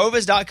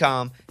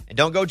 Tecovas.com. And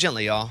don't go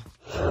gently, y'all.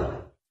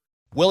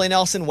 Willie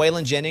Nelson,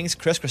 Waylon Jennings,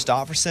 Chris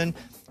Christopherson.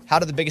 How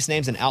did the biggest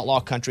names in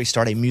outlaw country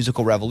start a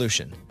musical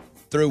revolution?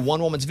 Through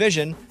one woman's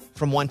vision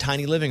from one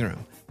tiny living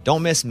room.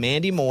 Don't miss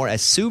Mandy Moore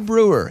as Sue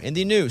Brewer in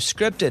the new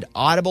scripted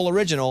Audible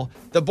original,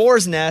 The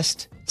Boar's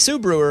Nest, Sue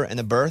Brewer and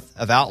the Birth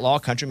of Outlaw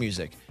Country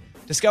Music.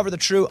 Discover the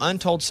true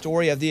untold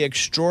story of the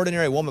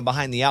extraordinary woman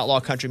behind the outlaw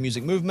country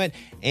music movement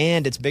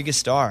and its biggest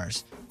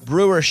stars.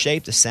 Brewer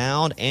shaped the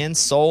sound and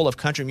soul of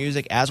country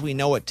music as we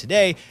know it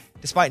today,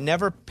 despite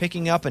never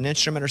picking up an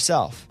instrument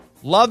herself.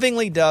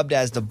 Lovingly dubbed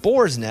as The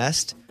Boar's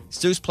Nest,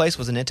 Sue's place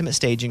was an intimate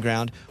staging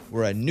ground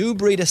where a new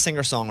breed of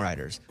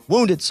singer-songwriters,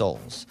 wounded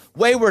souls,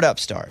 wayward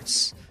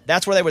upstarts,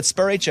 that's where they would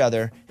spur each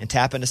other and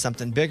tap into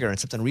something bigger and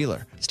something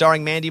realer.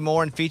 Starring Mandy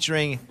Moore and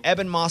featuring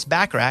Eben Moss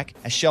Backrack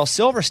as Shel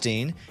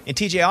Silverstein and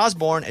TJ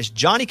Osborne as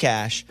Johnny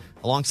Cash,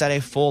 alongside a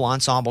full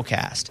ensemble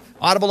cast.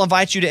 Audible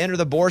invites you to enter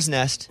the Boar's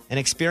Nest and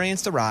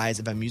experience the rise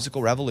of a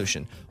musical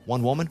revolution.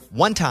 One woman,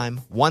 one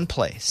time, one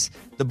place.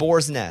 The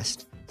Boar's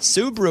Nest,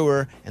 Sue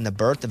Brewer, and the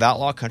birth of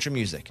outlaw country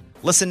music.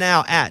 Listen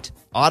now at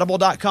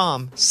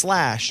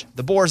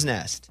audible.com/The Boar's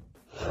Nest.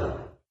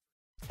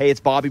 Hey, it's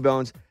Bobby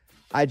Bones.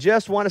 I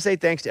just want to say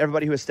thanks to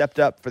everybody who has stepped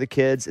up for the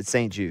kids at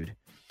St. Jude.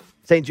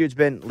 St. Jude's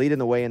been leading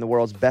the way in the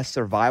world's best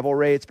survival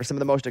rates for some of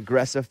the most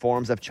aggressive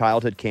forms of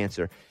childhood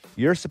cancer.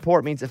 Your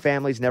support means that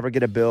families never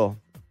get a bill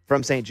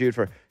from St. Jude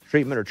for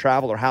treatment or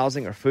travel or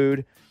housing or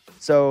food,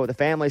 so the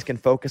families can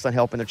focus on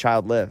helping their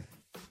child live.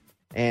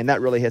 And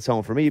that really hits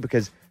home for me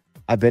because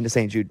I've been to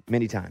St. Jude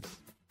many times.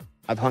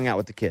 I've hung out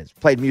with the kids,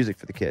 played music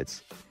for the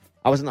kids.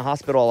 I was in the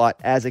hospital a lot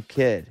as a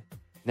kid.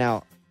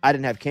 Now, I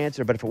didn't have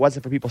cancer, but if it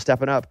wasn't for people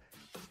stepping up,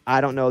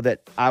 I don't know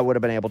that I would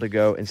have been able to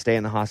go and stay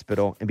in the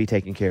hospital and be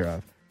taken care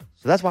of.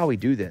 So that's why we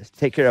do this,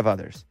 take care of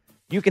others.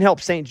 You can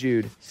help St.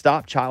 Jude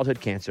stop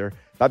childhood cancer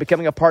by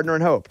becoming a partner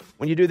in hope.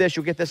 When you do this,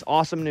 you'll get this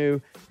awesome new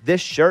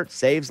This Shirt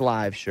Saves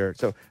Lives shirt.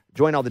 So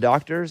join all the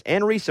doctors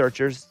and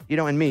researchers,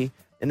 and me,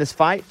 in this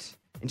fight,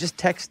 and just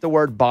text the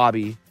word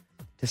Bobby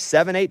to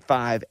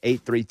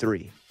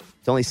 785-833.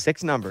 It's only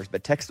 6 numbers,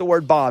 but text the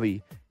word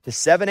Bobby to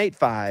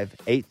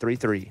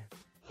 785-833.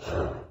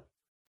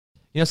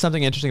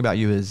 Something interesting about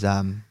you is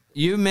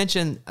you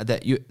mentioned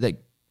that you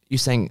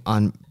sang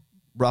on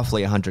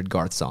roughly 100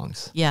 Garth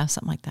songs. Yeah,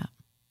 something like that.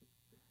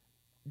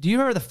 Do you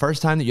remember the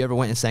first time that you ever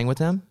went and sang with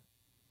him?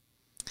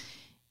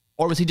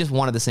 Or was he just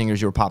one of the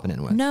singers you were popping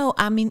in with? No,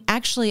 I mean,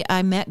 actually,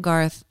 I met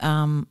Garth.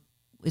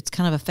 It's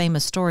kind of a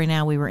famous story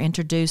now. We were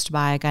introduced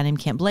by a guy named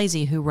Kent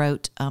Blasey who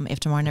wrote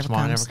If Tomorrow Never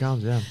Comes.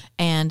 Yeah.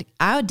 And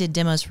I did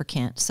demos for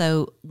Kent.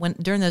 So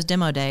during those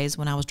demo days,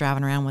 when I was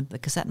driving around with the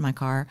cassette in my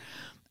car,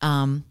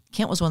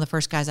 Kent was one of the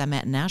first guys I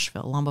met in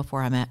Nashville, long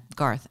before I met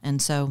Garth.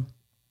 And so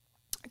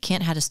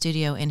Kent had a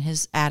studio in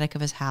his attic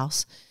of his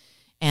house,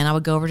 and I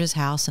would go over to his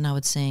house and I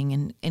would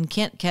sing. And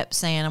Kent kept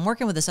saying, I'm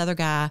working with this other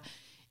guy,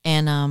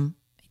 and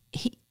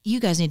you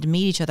guys need to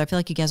meet each other. I feel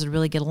like you guys would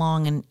really get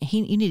along, and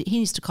he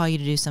needs to call you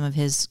to do some of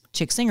his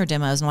chick singer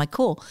demos. And I'm like,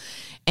 cool.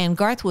 And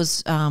Garth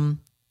was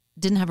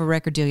didn't have a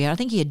record deal yet. I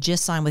think he had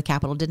just signed with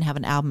Capitol, didn't have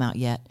an album out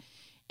yet.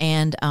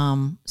 And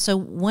so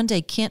one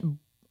day Kent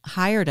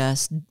hired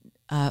us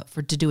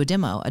to do a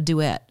demo, a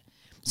duet.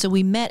 So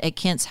we met at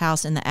Kent's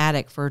house in the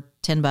attic for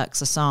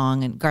 $10 a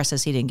song. And Garth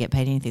says he didn't get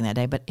paid anything that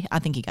day, but I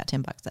think he got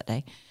 $10 that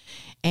day.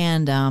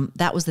 And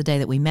that was the day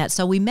that we met.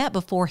 So we met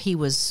before he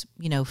was,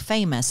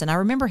 famous. And I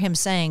remember him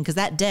saying, because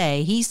that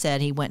day he said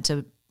he went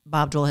to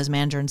Bob Dole, his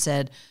manager, and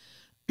said,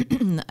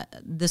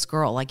 this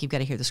girl, like, you've got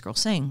to hear this girl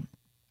sing.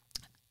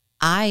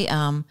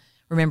 I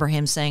remember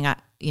him saying,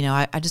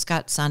 I just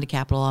got signed to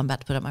Capitol. I'm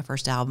about to put up my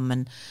first album,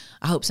 and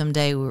I hope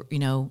someday,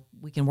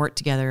 we can work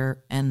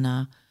together.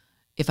 And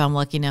if I'm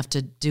lucky enough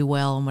to do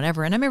well and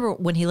whatever. And I remember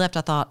when he left,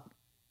 I thought,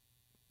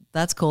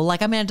 that's cool.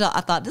 Like, I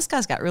thought this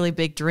guy's got really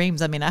big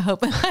dreams. I mean, I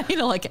hope,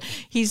 like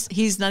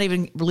he's not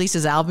even released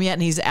his album yet,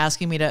 and he's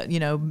asking me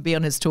to, be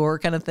on his tour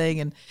kind of thing.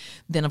 And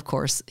then, of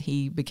course,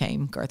 he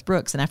became Garth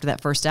Brooks. And after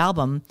that first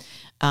album,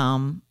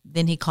 then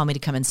he called me to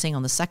come and sing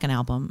on the second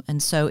album.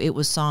 And so it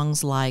was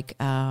songs like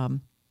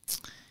Cold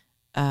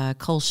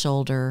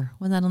Shoulder.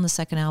 Wasn't that on the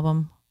second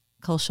album?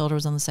 Cold Shoulder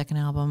was on the second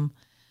album.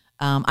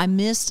 I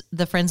missed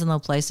the Friends in Low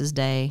Places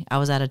day. I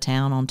was out of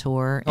town on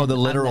tour. Oh, the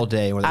literal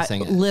day where they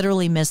sang it. I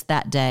literally missed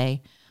that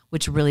day,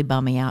 which really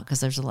bummed me out because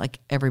there's like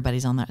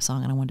everybody's on that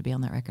song and I wanted to be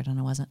on that record and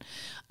I wasn't.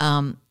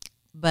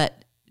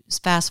 But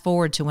fast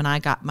forward to when I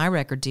got my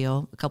record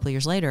deal a couple of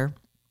years later,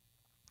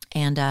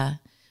 and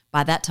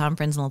by that time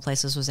Friends in Low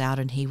Places was out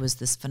and he was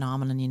this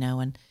phenomenon,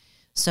 and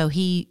so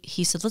he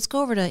said, let's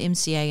go over to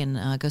MCA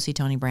and go see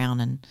Tony Brown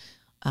and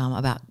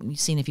about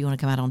seeing if you want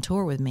to come out on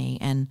tour with me.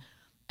 And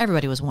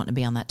everybody was wanting to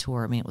be on that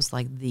tour. I mean, it was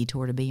like the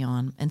tour to be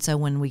on. And so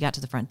when we got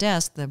to the front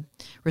desk, the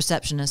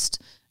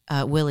receptionist,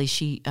 Willie,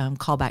 she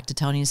called back to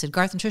Tony and said,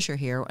 Garth and Trish are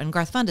here. And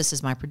Garth Fundis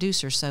is my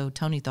producer. So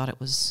Tony thought it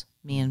was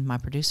me and my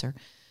producer.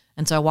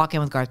 And so I walk in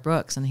with Garth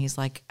Brooks and he's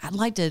like, I'd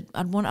like to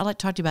talk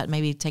to you about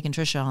maybe taking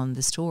Trisha on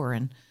this tour.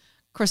 And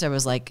of course I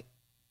was like,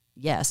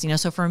 yes.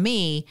 So for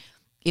me,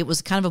 it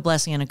was kind of a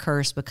blessing and a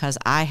curse because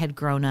I had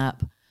grown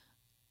up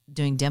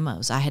doing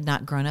demos. I had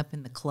not grown up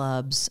in the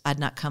clubs. I'd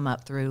not come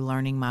up through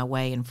learning my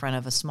way in front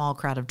of a small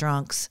crowd of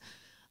drunks.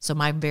 So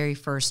my very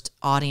first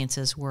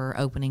audiences were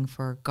opening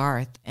for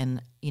Garth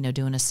and,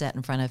 doing a set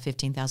in front of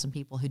 15,000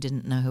 people who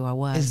didn't know who I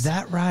was. Is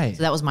that right?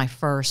 So that was my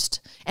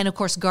first. And of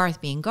course, Garth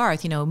being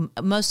Garth,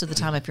 most of the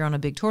time if you're on a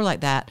big tour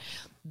like that,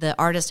 the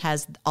artist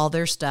has all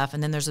their stuff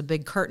and then there's a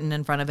big curtain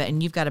in front of it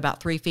and you've got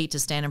about 3 feet to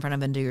stand in front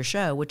of and do your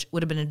show, which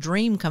would have been a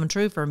dream come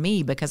true for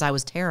me because I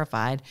was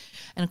terrified.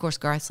 And of course,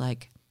 Garth's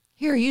like,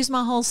 here, use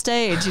my whole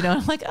stage,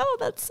 I'm like, oh,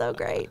 that's so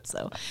great.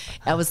 So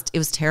it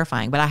was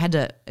terrifying, but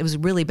it was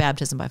really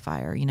baptism by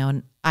fire,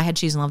 and I had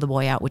She's in Love the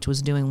Boy out, which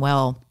was doing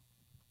well,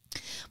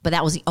 but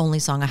that was the only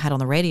song I had on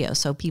the radio.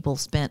 So people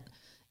spent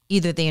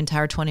either the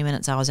entire 20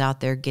 minutes I was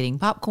out there getting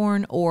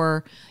popcorn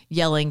or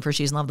yelling for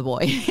She's in Love the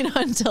Boy,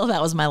 until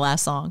that was my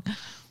last song.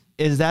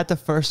 Is that the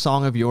first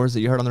song of yours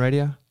that you heard on the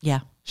radio?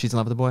 Yeah. She's in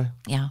Love with the Boy?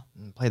 Yeah.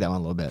 Play that one a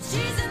little bit.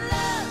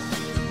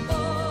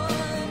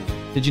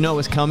 Did you know it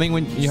was coming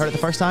when you heard it the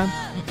first time?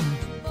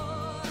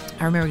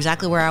 I remember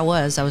exactly where I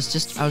was. I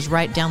was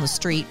right down the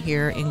street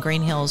here in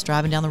Green Hills,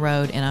 driving down the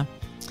road, and I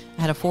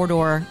had a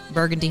 4-door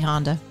burgundy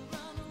Honda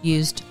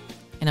used,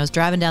 and I was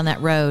driving down that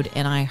road,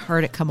 and I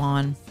heard it come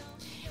on,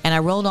 and I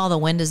rolled all the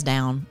windows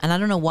down, and I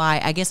don't know why.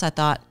 I guess I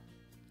thought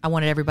I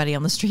wanted everybody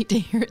on the street to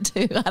hear it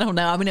too. I don't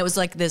know. I mean, it was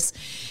like this,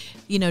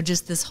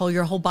 just this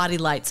your whole body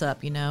lights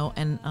up,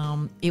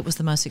 and it was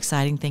the most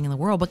exciting thing in the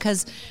world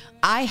because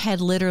I had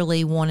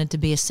literally wanted to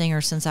be a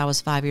singer since I was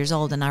 5 years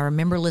old. And I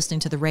remember listening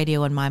to the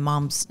radio in my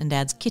mom's and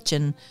dad's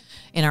kitchen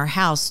in our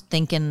house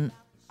thinking,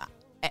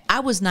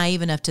 I was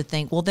naive enough to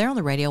think, well, they're on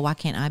the radio. Why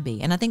can't I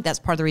be? And I think that's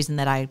part of the reason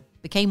that I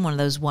became one of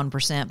those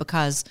 1%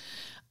 because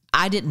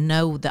I didn't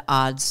know the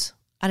odds.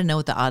 I didn't know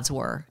what the odds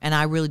were. And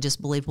I really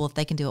just believed, well, if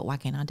they can do it, why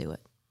can't I do it?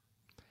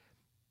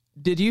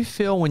 Did you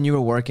feel when you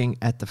were working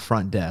at the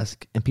front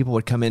desk and people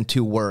would come in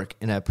to work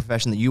in a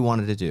profession that you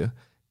wanted to do,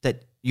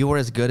 that you were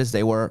as good as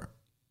they were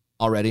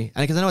already?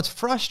 And because I know it's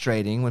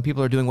frustrating when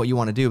people are doing what you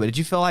want to do, but did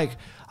you feel like,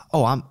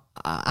 oh,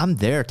 I'm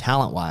there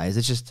talent-wise.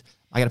 It's just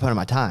I got to put in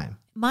my time.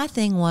 My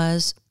thing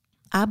was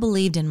I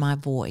believed in my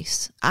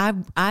voice.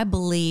 I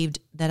believed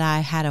that I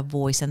had a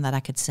voice and that I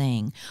could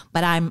sing.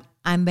 But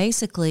I'm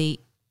basically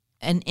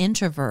an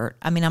introvert.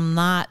 I mean, I'm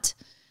not.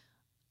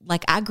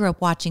 Like, I grew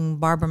up watching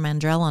Barbara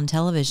Mandrell on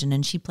television,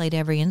 and she played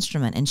every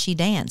instrument, and she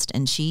danced,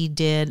 and she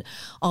did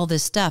all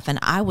this stuff. And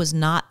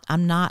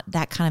I'm not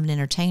that kind of an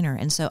entertainer.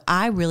 And so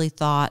I really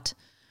thought,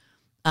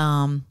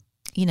 I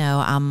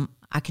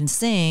can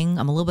sing.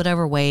 I'm a little bit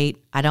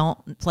overweight. I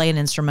don't play an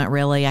instrument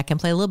really. I can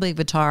play a little bit of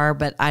guitar,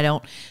 but I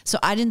don't. So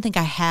I didn't think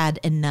I had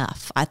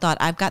enough. I thought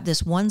I've got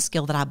this one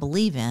skill that I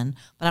believe in,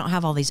 but I don't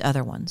have all these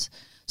other ones.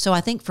 So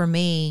I think for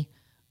me,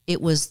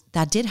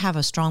 I did have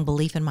a strong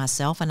belief in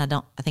myself, and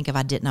I think if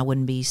I didn't, I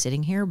wouldn't be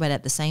sitting here. But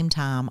at the same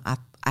time, I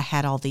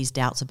had all these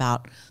doubts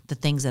about the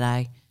things that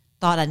I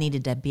thought I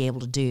needed to be able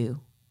to do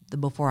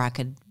before I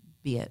could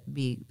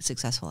be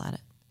successful at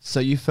it. So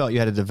you felt you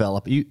had to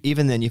develop.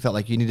 Even then, you felt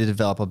like you needed to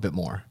develop a bit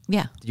more.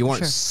 Yeah, you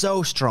weren't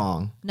so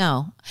strong.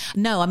 No.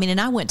 I mean, and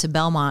I went to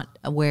Belmont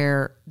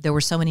where there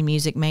were so many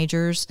music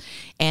majors,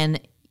 and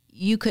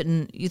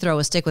you throw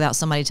a stick without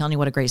somebody telling you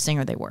what a great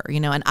singer they were, you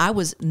know, and I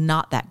was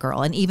not that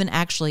girl. And even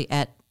actually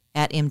at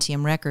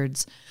MTM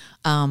Records,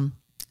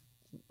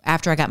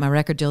 after I got my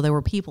record deal, there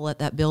were people at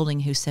that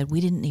building who said,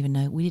 we didn't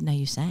know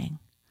you sang.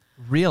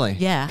 Really?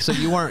 Yeah. So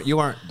you weren't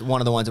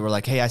one of the ones that were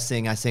like, hey, I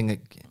sing. I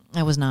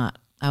was not.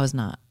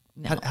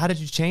 No. How did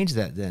you change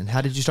that then?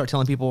 How did you start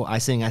telling people I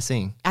sing?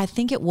 I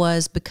think it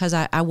was because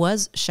I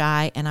was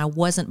shy and I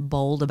wasn't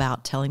bold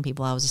about telling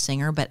people I was a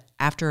singer. But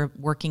after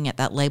working at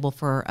that label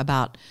for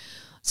about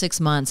 6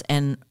 months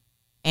and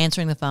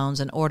answering the phones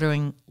and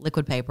ordering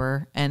liquid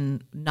paper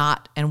and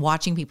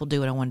watching people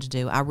do what I wanted to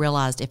do, I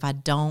realized if I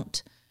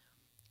don't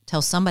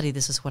tell somebody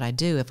this is what I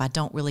do, if I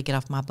don't really get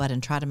off my butt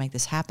and try to make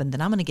this happen,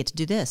 then I'm going to get to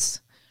do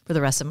this for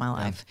the rest of my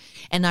life.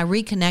 And I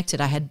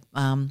reconnected.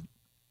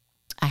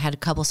 I had a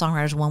couple of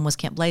songwriters. One was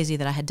Kent Blasey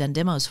that I had done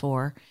demos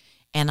for,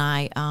 and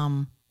I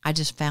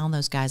just found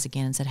those guys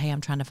again and said, "Hey,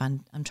 I'm trying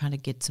to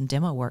get some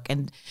demo work."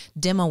 And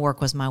demo work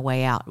was my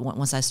way out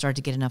once I started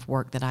to get enough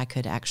work that I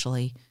could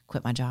actually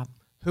quit my job.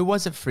 Who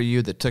was it for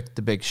you that took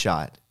the big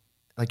shot?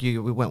 Like we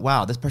went,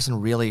 wow, this person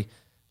really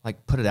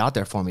like put it out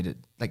there for me, to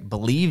like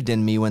believed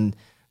in me when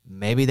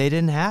maybe they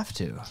didn't have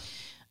to.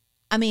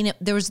 I mean,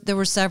 there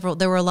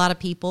were a lot of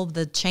people.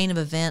 The chain of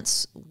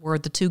events were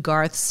the two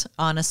Garths,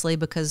 honestly,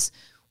 because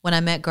when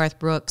I met Garth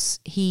Brooks,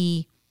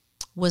 he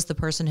was the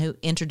person who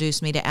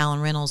introduced me to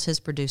Alan Reynolds,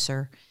 his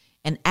producer.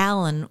 And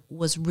Alan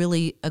was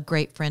really a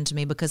great friend to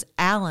me because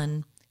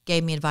Alan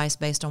gave me advice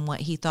based on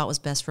what he thought was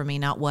best for me,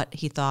 not what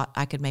he thought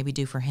I could maybe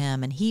do for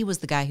him. And he was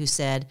the guy who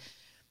said,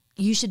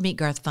 you should meet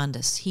Garth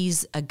Fundus.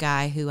 He's a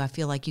guy who I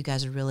feel like you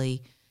guys would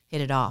really hit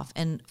it off.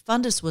 And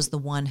Fundus was the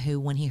one who,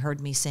 when he heard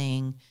me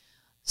sing,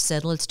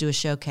 said, let's do a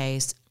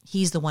showcase.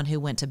 He's the one who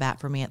went to bat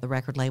for me at the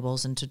record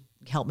labels and to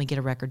help me get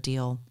a record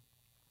deal.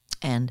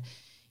 And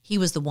he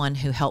was the one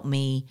who helped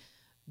me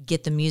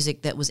get the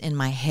music that was in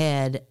my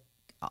head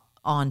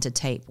onto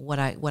tape, what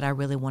I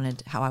really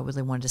wanted, how I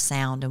really wanted to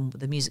sound, and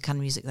the kind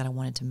of music that I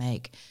wanted to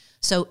make.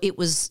 So it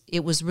was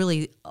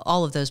really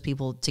all of those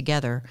people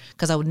together,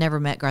 because I would never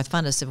met Garth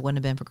Fundus if it wouldn't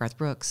have been for Garth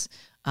Brooks.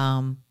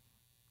 And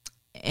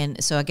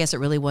so I guess it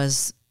really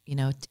was,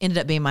 it ended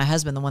up being my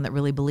husband, the one that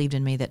really believed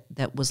in me,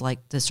 that was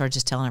like, that started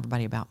just telling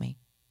everybody about me.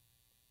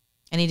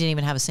 And he didn't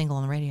even have a single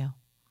on the radio.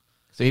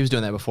 So he was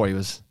doing that before he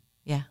was...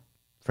 Yeah.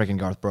 Freaking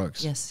Garth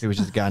Brooks. Yes. He was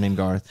just a guy named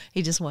Garth.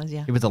 He just was,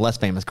 yeah. He was the less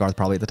famous Garth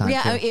probably at the time.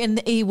 Yeah, too.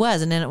 and he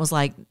was. And then it was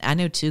like, I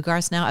know two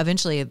Garths now.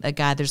 Eventually,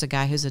 there's a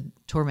guy who's a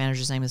tour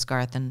manager's name is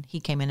Garth, and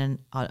he came in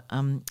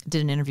and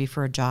did an interview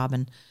for a job.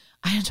 And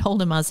I told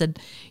him, I said,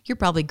 you're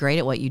probably great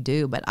at what you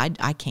do, but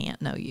I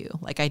can't know you.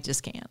 Like, I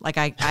just can't. Like,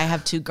 I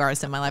have two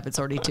Garths in my life. It's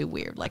already too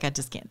weird. Like, I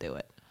just can't do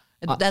it.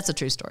 That's a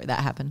true story. That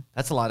happened.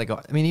 That's a lot of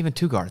Garth. I mean, even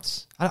two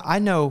Garths. I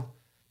know,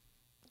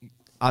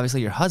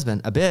 obviously, your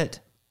husband a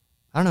bit.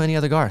 I don't know any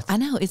other Garth. I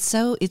know. It's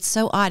so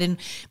odd. And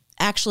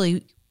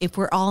actually, if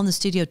we're all in the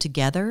studio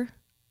together,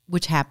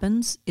 which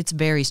happens, it's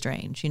very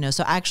strange,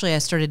 So actually I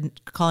started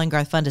calling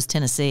Garth Fundus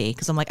Tennessee,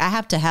 because I'm like, I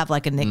have to have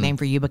like a nickname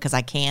for you, because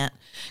I can't.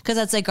 Because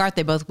I'd say Garth,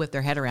 they both whip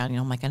their head around.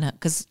 I'm like, I know.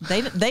 Because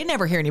they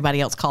never hear anybody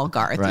else call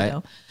Garth,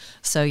 right.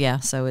 So yeah,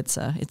 so it's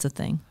a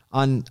thing.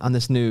 On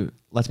this new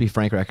Let's Be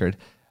Frank record,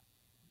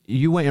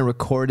 you went and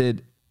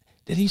recorded,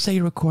 did you say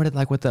you recorded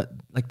like with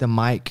the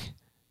mic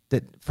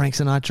that Frank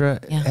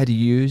Sinatra had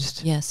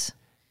used? Yes.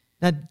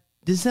 Now,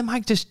 does the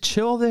mic just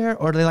chill there,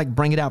 or do they like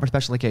bring it out for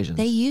special occasions?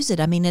 They use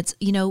it. I mean, it's,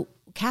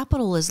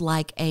 Capitol is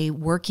like a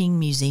working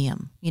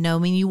museum. I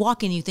mean, you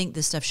walk in, you think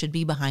this stuff should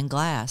be behind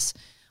glass,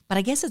 but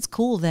I guess it's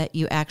cool that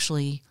you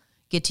actually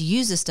get to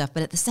use this stuff.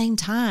 But at the same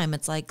time,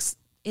 it's like,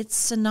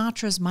 it's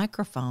Sinatra's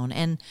microphone,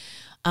 and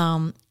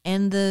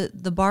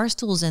the bar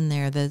stools in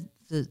there, the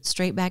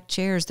straight back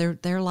chairs,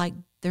 they're like,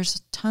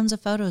 there's tons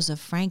of photos of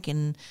Frank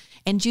and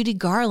Judy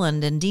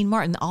Garland and Dean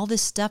Martin. All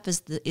this stuff is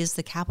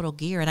the Capitol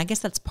gear. And I guess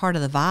that's part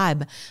of the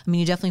vibe. I mean,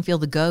 you definitely feel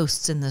the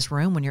ghosts in this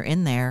room when you're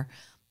in there,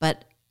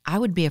 but I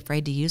would be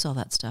afraid to use all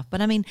that stuff.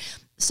 But I mean,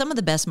 some of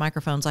the best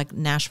microphones, like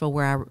Nashville,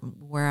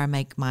 where I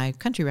make my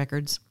country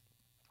records,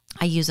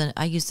 I use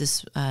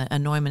this a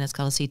Neumann. It's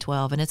called a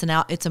C12, and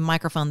it's a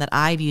microphone that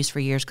I've used for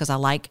years, because I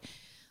like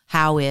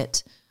how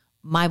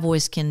my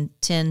voice can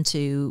tend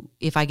to,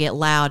 if I get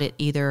loud,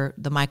 either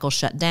the mic will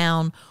shut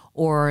down,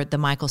 or the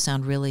mic will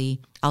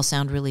I'll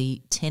sound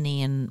really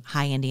tinny and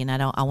high-endy, and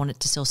I want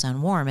it to still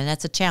sound warm, and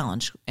that's a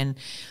challenge. And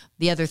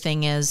the other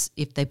thing is,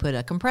 if they put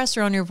a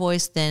compressor on your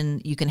voice,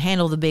 then you can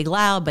handle the big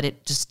loud, but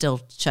it just still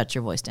shuts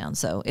your voice down.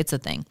 So it's a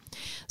thing.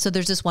 So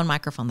there's this one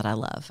microphone that I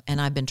love, and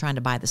I've been trying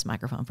to buy this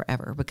microphone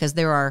forever, because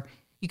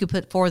you could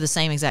put four of the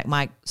same exact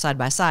mic side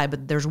by side,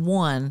 but there's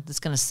one that's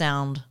going to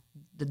sound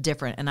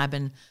different. And I've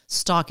been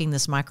stalking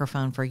this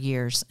microphone for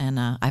years, and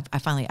I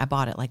finally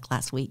bought it like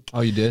last week. Oh,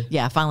 you did?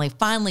 Yeah, finally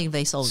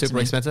they sold it to me. Super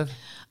expensive?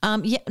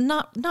 Yeah,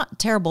 not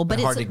terrible, but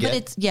hard to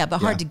get.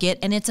 Hard to get,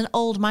 and it's an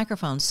old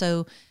microphone.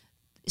 So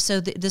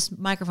this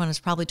microphone is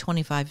probably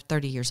 25,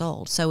 30 years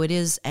old. So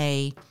it's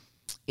one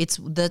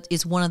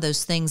of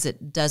those things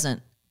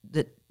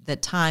that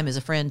time is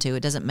a friend to.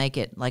 It doesn't make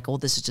it like, oh,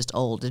 this is just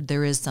old.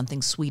 There is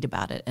something sweet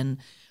about it. And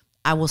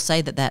I will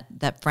say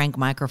that Frank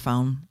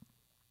microphone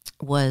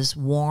was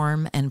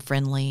warm and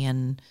friendly,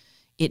 and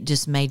it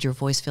just made your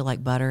voice feel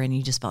like butter, and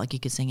you just felt like you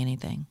could sing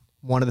anything.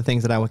 One of the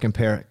things that I would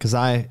compare, because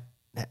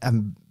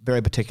I'm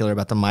very particular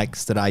about the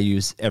mics that I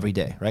use every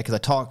day, right? Because I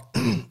talk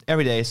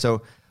every day,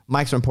 so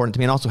mics are important to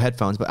me, and also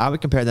headphones. But I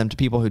would compare them to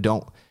people who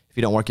don't, if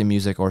you don't work in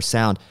music or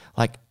sound,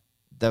 like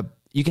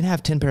you can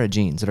have 10 pair of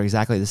jeans that are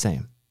exactly the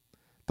same,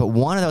 but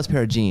one of those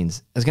pair of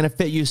jeans is going to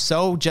fit you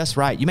so just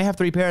right. You may have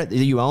 3 pair that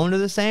you own are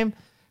the same,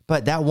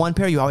 but that one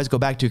pair you always go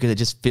back to because it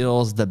just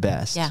feels the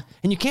best. Yeah.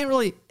 And you can't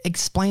really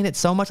explain it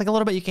so much. Like a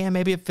little bit you can.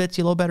 Maybe it fits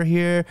you a little better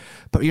here,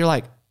 but you're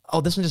like,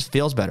 oh, this one just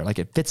feels better. Like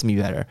it fits me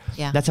better.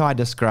 Yeah. That's how I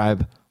describe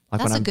like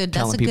that's when I'm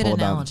telling people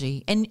about. That's a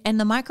good analogy. And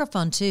the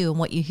microphone too, and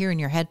what you hear in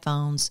your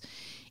headphones,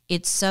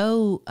 it's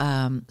so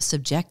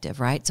subjective,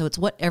 right? So it's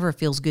whatever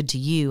feels good to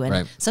you.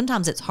 And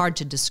sometimes it's hard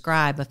to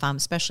describe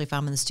especially if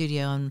I'm in the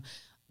studio and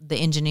the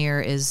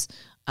engineer is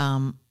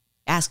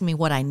asking me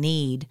what I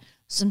need.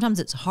 Sometimes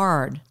it's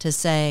hard to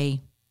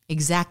say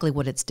exactly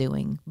what it's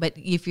doing. But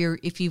if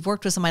you've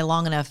worked with somebody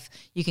long enough,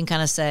 you can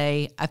kind of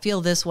say, I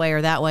feel this way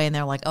or that way, and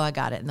they're like, oh, I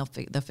got it, and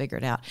they'll figure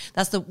it out.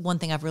 That's the one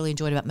thing I've really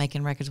enjoyed about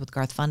making records with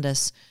Garth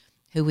Fundus,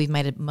 who we've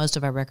made most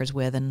of our records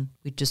with, and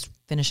we just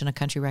finishing a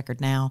country record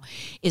now,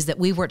 is that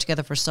we've worked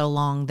together for so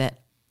long that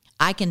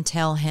I can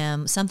tell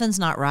him something's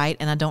not right,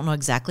 and I don't know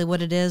exactly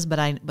what it is,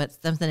 but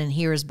something in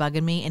here is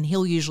bugging me, and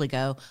he'll usually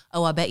go,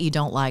 oh, I bet you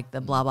don't like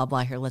the blah, blah, blah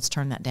here. Let's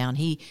turn that down.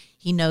 He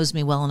knows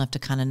me well enough to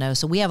kind of know.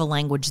 So we have a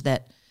language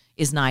that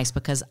is nice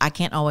because I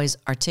can't always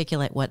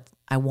articulate what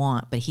I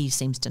want, but he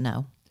seems to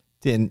know.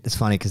 And it's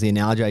funny because the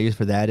analogy I use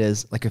for that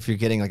is like if you're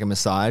getting like a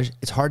massage,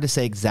 it's hard to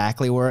say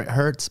exactly where it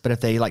hurts, but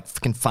if they like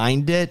can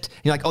find it,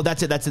 you're like, oh,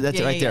 that's it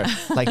right there.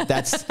 Like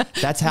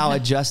that's how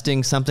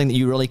adjusting something that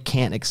you really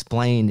can't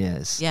explain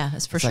is. Yeah,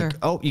 that's for sure. Like,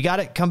 oh, you got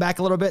it. Come back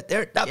a little bit.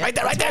 There, right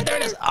there. There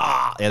it is.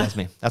 Ah, yeah, that's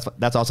me.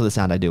 That's also the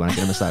sound I do when I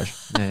get a massage.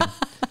 Yeah.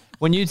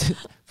 When you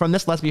from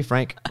this Let's Be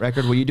Frank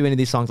record, will you do any of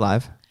these songs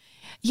live?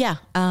 Yeah,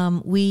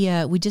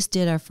 we just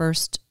did our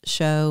first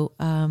show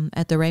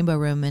at the Rainbow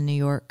Room in New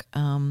York.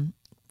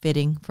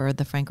 Fitting for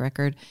the Frank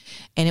record,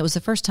 and it was the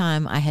first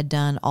time I had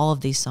done all of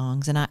these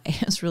songs, and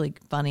it was really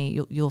funny.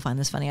 You'll find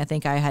this funny. I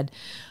think I had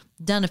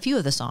done a few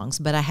of the songs,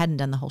 but I hadn't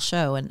done the whole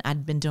show, and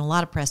I'd been doing a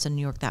lot of press in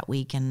New York that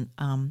week, and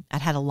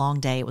I'd had a long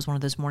day. It was one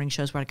of those morning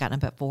shows where I'd gotten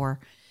up at 4,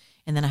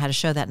 and then I had a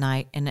show that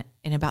night, and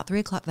about 3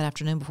 o'clock that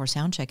afternoon before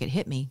sound check, it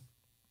hit me.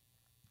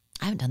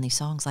 I haven't done these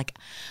songs. Like,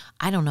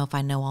 I don't know if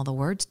I know all the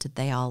words to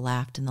They All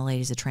Laughed and The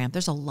Ladies of Tramp.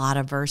 There's a lot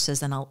of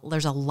verses and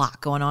there's a lot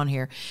going on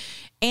here.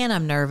 And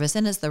I'm nervous,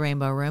 and it's the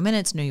Rainbow Room, and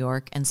it's New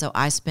York. And so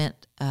I spent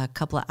a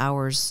couple of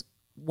hours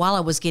while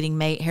I was getting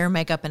hair and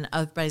makeup and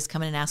everybody's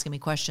coming and asking me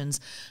questions,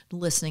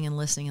 listening.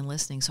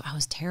 So I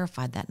was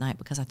terrified that night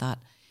because I thought,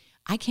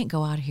 I can't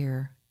go out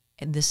here.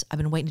 And I've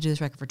been waiting to do this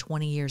record for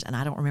 20 years, and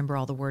I don't remember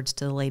all the words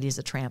to The Ladies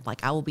of Tramp.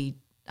 Like, I will be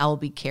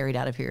carried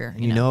out of here.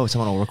 You know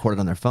someone will record it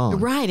on their phone.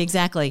 Right,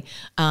 exactly.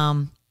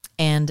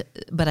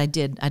 But I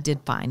did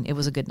fine. It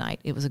was a good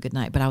night.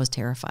 But I was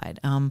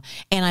terrified. And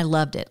I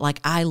loved it. Like,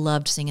 I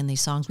loved singing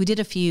these songs. We did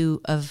a few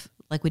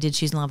we did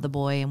She's in Love with the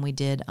Boy, and we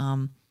did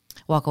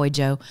Walk Away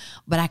Joe,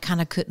 but I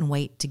kind of couldn't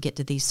wait to get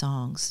to these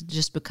songs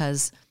just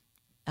because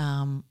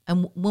and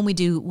when we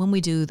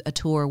do a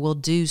tour, we'll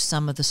do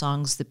some of the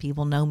songs that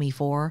people know me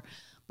for,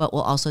 but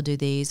we'll also do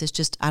these. It's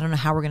just, I don't know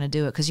how we're going to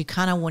do it, because you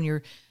kind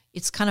of,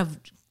 it's kind of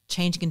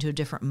changing into a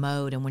different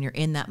mode, and when you're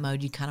in that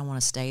mode, you kind of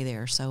want to stay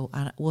there. So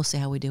we'll see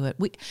how we do it.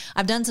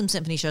 I've done some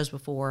symphony shows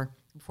before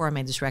I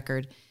made this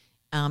record,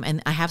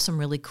 and I have some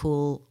really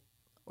cool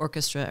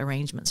orchestra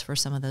arrangements for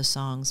some of those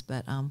songs,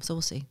 but so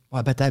we'll see. Well,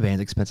 I bet that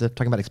band's expensive.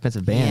 Talking about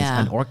expensive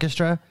bands, an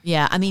orchestra.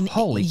 Yeah, I mean,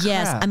 holy crap.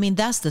 Yes, I mean,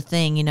 that's the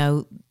thing.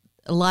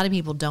 A lot of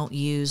people don't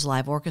use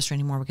live orchestra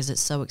anymore because it's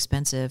so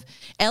expensive.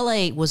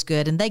 LA was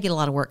good, and they get a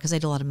lot of work because they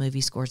do a lot of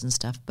movie scores and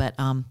stuff. But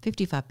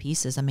 55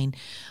 pieces. I mean,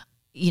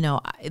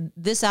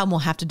 this album will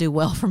have to do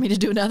well for me to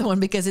do another one,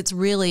 because it's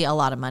really a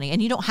lot of money,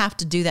 and you don't have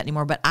to do that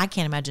anymore. But I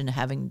can't imagine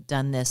having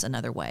done this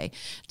another way.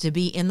 To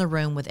be in the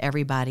room with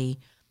everybody,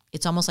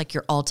 it's almost like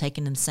you're all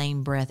taking the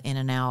same breath in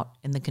and out,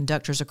 and the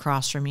conductor's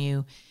across from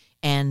you,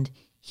 and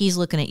he's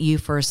looking at you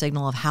for a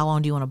signal of how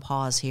long do you want to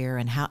pause here,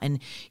 and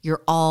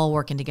you're all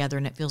working together,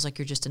 and it feels like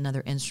you're just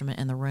another instrument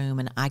in the room.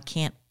 And I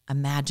can't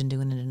imagine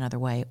doing it another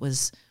way. It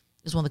was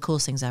one of the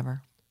coolest things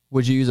ever.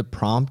 Would you use a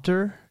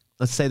prompter?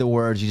 Let's say the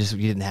words, you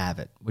didn't have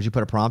it. Would you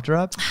put a prompter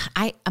up?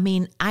 I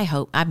mean, I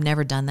hope. I've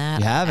never done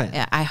that. You haven't?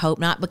 I hope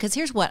not, because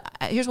here's what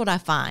I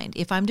find.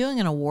 If I'm doing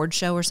an award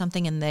show or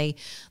something and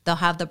they'll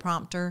have the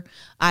prompter,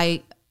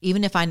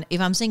 even if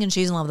I'm singing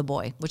She's in Love with the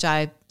Boy, which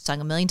I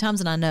sung a million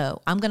times and I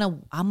know, I'm gonna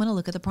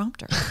look at the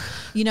prompter.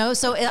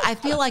 So I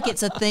feel like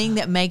it's a thing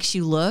that makes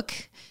you look.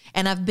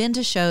 And I've been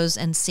to shows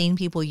and seen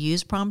people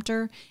use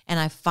prompter, and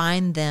I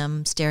find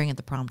them staring at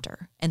the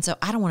prompter. And so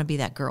I don't want to be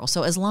that girl.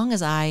 So as long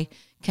as I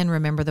can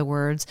remember the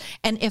words,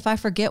 and if I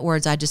forget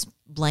words, I just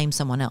blame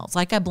someone else.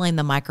 Like I blame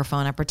the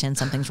microphone. I pretend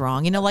something's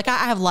wrong. You know, like I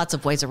have lots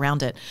of ways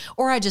around it.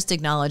 Or I just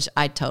acknowledge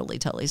I totally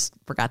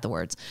forgot the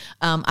words.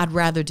 I'd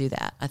rather do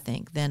that, I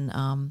think, than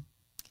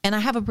and I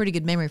have a pretty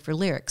good memory for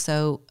lyrics.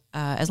 So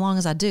as long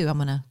as I do, I'm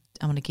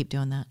gonna keep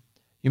doing that.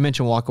 You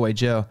mentioned Walk Away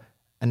Joe,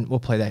 and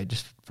we'll play that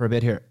just for a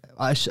bit here.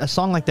 A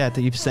song like that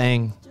you've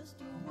sang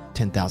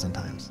 10,000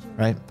 times,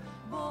 right?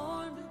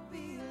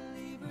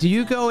 Do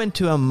you go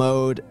into a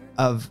mode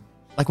of,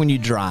 like when you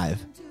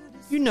drive,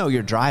 you know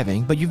you're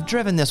driving, but you've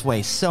driven this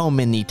way so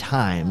many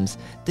times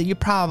that you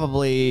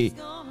probably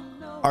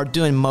are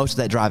doing most of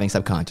that driving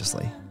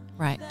subconsciously.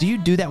 Right. Do you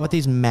do that with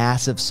these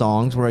massive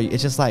songs where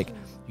it's just like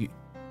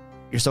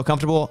you're so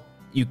comfortable,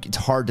 it's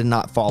hard to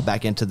not fall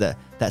back into that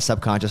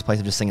subconscious place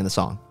of just singing the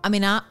song? I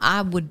mean,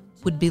 I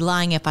would be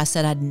lying if I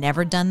said I'd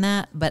never done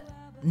that, but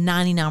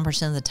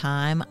 99% of the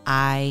time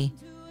I'm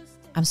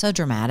so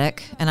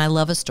dramatic and I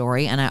love a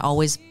story and I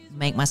always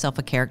make myself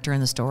a character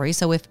in the story.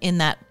 So if in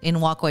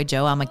Walk Away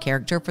Joe, I'm a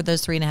character for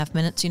those 3.5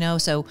 minutes, you know,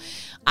 so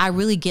I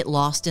really get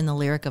lost in the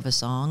lyric of a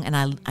song and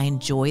I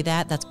enjoy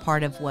that. That's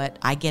part of what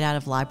I get out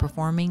of live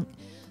performing.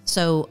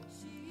 So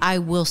I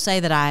will say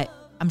that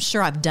I'm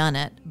sure I've done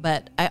it,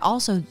 but I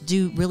also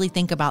do really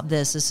think about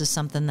this. This is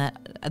something that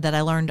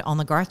I learned on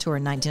the Garth Tour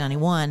in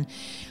 1991.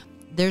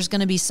 There's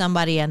going to be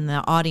somebody in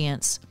the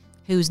audience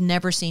who's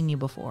never seen you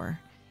before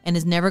and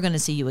is never going to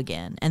see you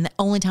again. And the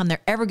only time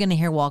they're ever going to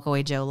hear Walk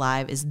Away Joe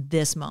live is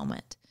this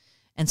moment.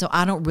 And so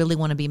I don't really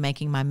want to be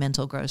making my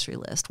mental grocery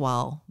list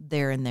while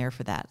they're in there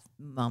for that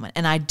moment.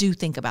 And I do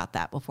think about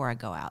that before I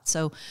go out.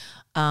 So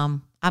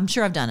I'm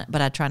sure I've done it,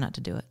 but I try not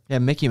to do it. Yeah,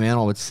 Mickey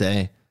Mantle would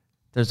say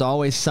there's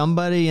always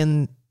somebody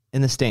in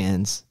the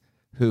stands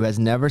who has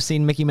never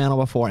seen Mickey Mantle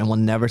before and will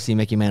never see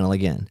Mickey Mantle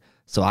again.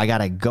 So I got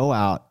to go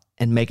out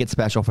and make it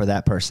special for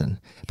that person.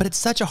 But it's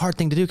such a hard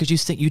thing to do because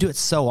you do it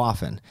so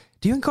often.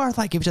 Do you and Garth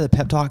give each other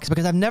pep talks?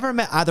 Because I've never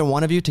met either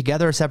one of you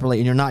together or separately,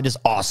 and you're not just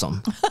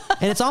awesome.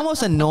 And it's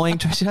almost annoying,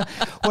 Tricia,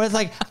 where it's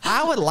like,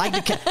 I'd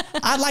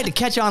like to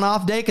catch you on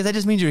off day because that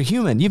just means you're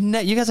human. You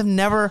guys have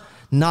never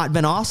not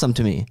been awesome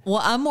to me.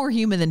 Well, I'm more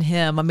human than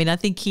him. I mean, I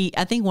think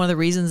one of the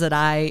reasons that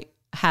I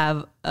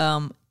have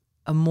a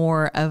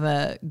more of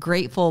a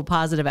grateful,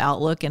 positive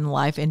outlook in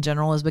life in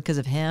general is because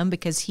of him,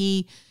 because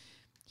he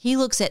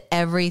looks at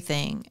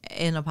everything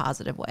in a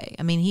positive way.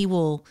 I mean, he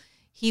will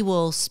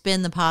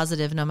spin the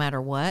positive no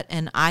matter what.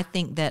 And I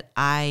think that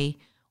I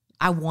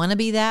want to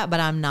be that, but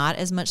I'm not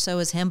as much so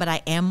as him, but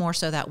I am more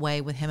so that way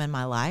with him in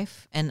my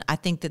life. And I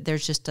think that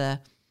there's just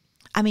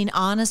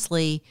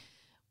honestly,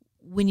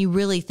 when you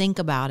really think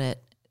about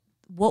it,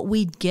 what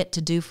we get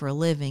to do for a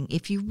living,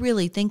 if you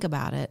really think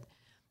about it,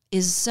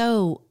 is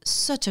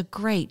such a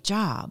great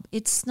job.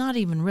 It's not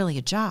even really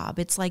a job.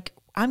 It's like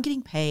I'm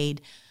getting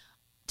paid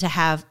to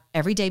have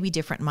every day be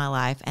different in my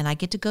life, and I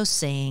get to go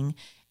sing,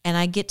 and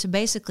I get to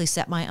basically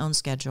set my own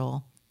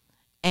schedule,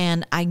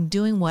 and I'm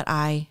doing what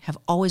I have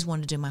always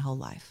wanted to do my whole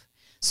life.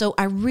 So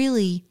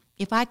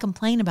if I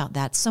complain about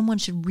that, someone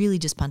should really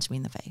just punch me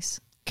in the face.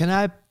 Can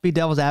I be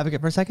devil's advocate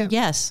for a second?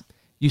 Yes.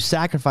 You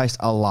sacrificed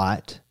a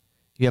lot.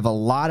 You have a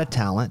lot of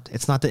talent.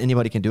 It's not that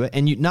anybody can do it.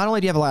 And not only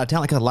do you have a lot of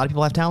talent, because a lot of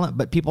people have talent,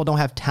 but people don't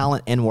have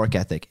talent and work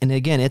ethic. And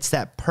again, it's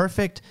that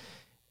perfect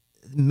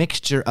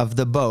mixture of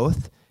the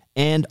both.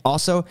 And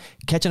also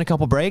catching a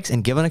couple breaks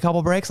and giving a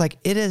couple breaks. Like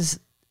it is,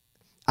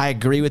 I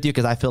agree with you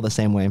because I feel the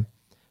same way.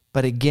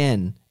 But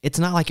again, it's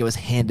not like it was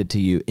handed to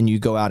you and you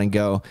go out and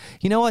go,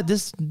 you know what,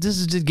 this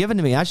is just given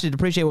to me. I should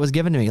appreciate what was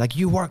given to me. Like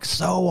you work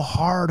so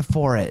hard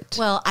for it.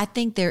 Well, I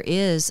think there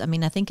is. I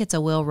mean, I think it's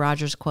a Will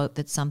Rogers quote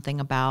that's something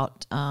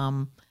about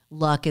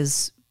luck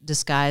is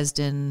disguised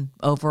in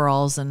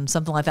overalls and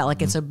something like that.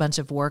 Like it's a bunch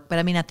of work. But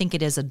I mean, I think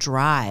it is a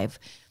drive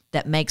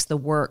that makes the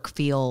work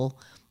feel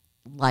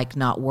like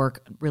not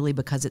work really,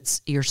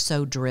 because you're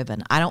so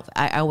driven.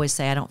 I always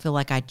say I don't feel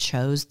like I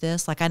chose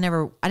this. Like I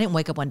didn't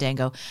wake up one day and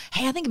go,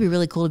 hey, I think it'd be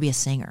really cool to be a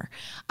singer.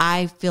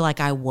 I feel like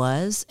I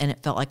was, and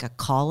it felt like a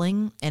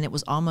calling, and it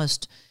was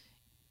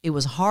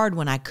hard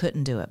when I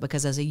couldn't do it,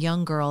 because as a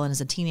young girl and as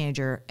a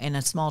teenager in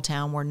a small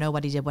town where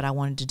nobody did what I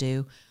wanted to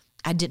do,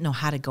 I didn't know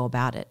how to go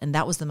about it. And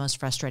that was the most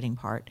frustrating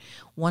part.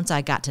 Once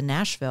I got to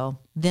Nashville,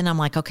 then I'm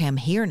like, okay, I'm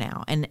here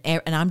now. And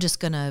I'm just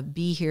going to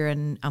be here,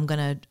 and I'm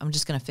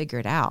just going to figure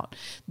it out.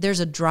 There's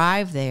a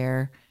drive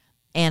there.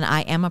 And I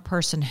am a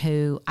person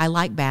who, I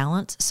like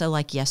balance. So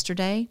like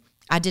yesterday,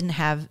 I didn't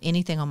have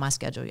anything on my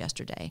schedule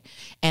yesterday.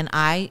 And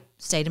I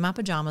stayed in my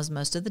pajamas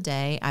most of the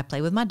day. I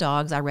played with my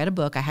dogs. I read a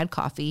book. I had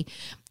coffee,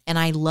 and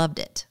I loved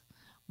it.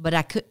 But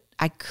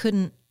I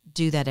couldn't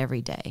do that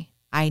every day.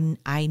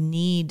 I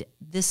need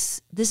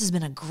this. This has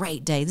been a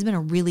great day. This has been a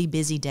really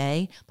busy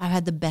day, but I've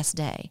had the best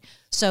day.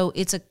 So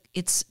it's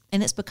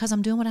because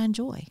I'm doing what I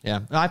enjoy. Yeah,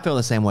 I feel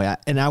the same way.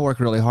 I work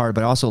really hard,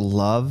 but I also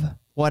love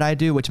what I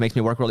do, which makes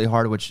me work really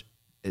hard, which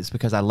is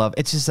because I love.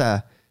 It's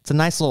a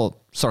nice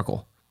little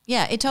circle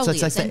Yeah, it totally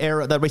so it's like the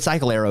arrow, the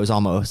recycle arrows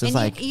almost. It's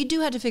like you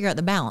do have to figure out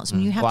the balance. I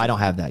mean, you have. Well, I don't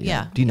have that yet.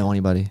 Yeah. Do you know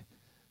anybody?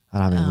 I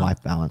don't have any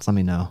life balance. Let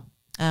me know.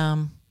 Yeah.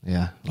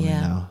 Let me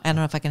know. I don't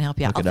know if I can help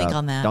you out. I'll think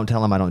on that. Don't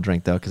tell them I don't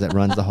drink though, because that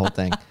runs the whole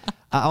thing.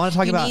 I want to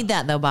talk about. You need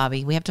that though,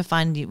 Bobby. We have to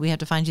find you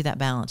that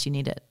balance. You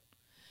need it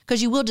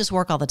because you will just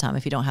work all the time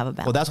if you don't have a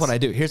balance. Well, that's what I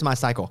do. Here's my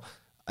cycle: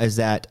 is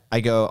that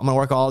I go, I'm gonna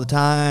work all the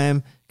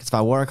time because if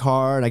I work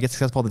hard, I get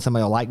successful, then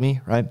somebody will like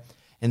me, right?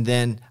 And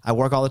then I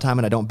work all the time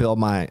and I don't build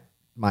my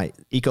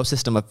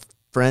ecosystem of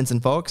friends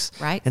and folks.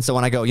 Right. And so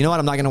when I go, you know what,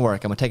 I'm not going to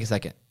work. I'm going to take a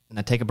second. And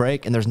I take a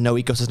break and there's no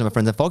ecosystem of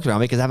friends and folks around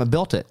me because I haven't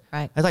built it.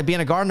 Right. It's like being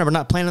a gardener but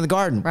not planting the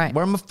garden. Right.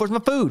 Where's my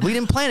food? We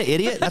didn't plant it,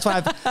 idiot. That's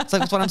what that's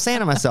what I'm saying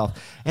to myself.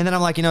 And then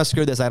I'm like,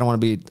 screw this. I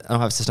don't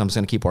have a system. I'm just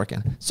going to keep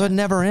working. So it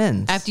never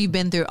ends. After you've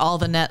been through all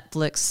the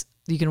Netflix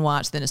you can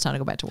watch, then it's time to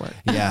go back to work.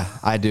 Yeah,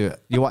 I do.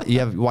 You watch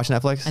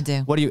Netflix? I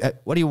do. What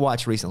do you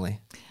watch recently?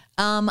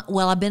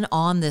 Well, I've been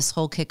on this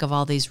whole kick of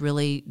all these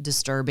really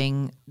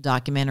disturbing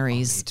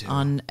documentaries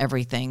on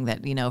everything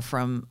that,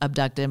 from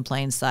Abducted in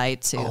Plain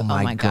Sight to, oh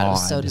my God, it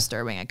was so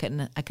disturbing. I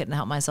couldn't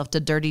help myself, to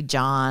Dirty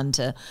John,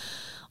 to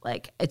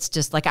it's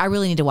just I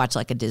really need to watch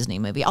a Disney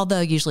movie.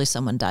 Although usually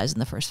someone dies in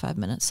the first 5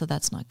 minutes. So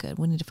that's not good.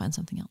 We need to find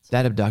something else.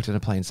 That Abducted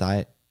in Plain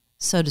Sight.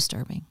 So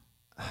disturbing.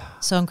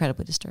 So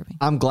incredibly disturbing.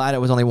 I'm glad it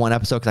was only one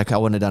episode because I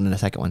wouldn't have done a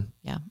second one.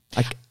 Yeah.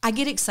 I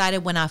get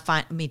excited when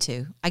me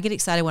too. I get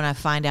excited when I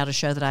find out a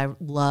show that I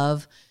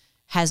love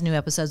has new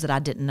episodes that I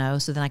didn't know,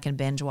 so then I can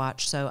binge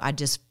watch. So I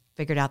just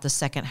figured out the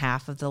second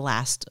half of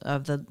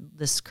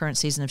this current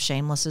season of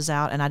Shameless is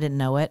out, and I didn't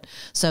know it.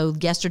 So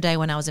yesterday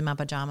when I was in my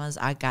pajamas,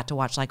 I got to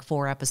watch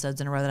 4 episodes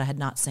in a row that I had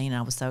not seen, and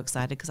I was so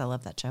excited because I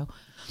love that show.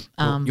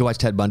 You watched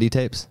Ted Bundy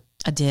tapes?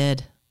 I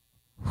did.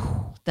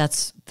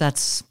 That's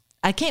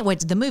I can't wait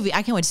to the movie.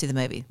 I can't wait to see the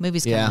movie.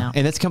 Movie's coming out.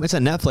 And it's a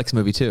Netflix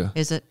movie too.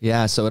 Is it?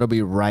 Yeah, so it'll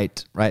be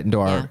right into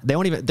our. Yeah. They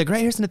won't even.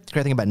 Here's the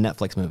great thing about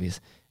Netflix movies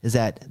is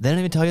that they don't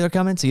even tell you they're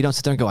coming, so you don't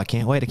sit there and go, I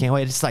can't wait.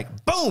 It's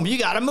like, boom, you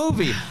got a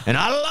movie, and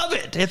I love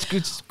it. It's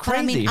crazy. But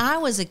I mean, I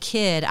was a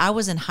kid. I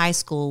was in high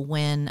school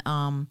when,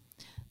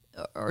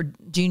 or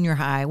junior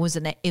high. It was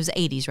the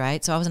 80s,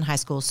 right? So I was in high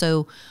school.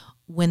 So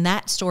when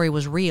that story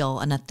was real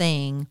and a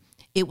thing.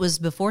 It was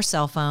before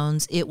cell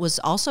phones. It was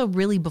also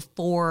really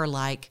before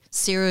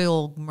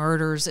serial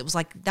murders. It was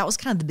that was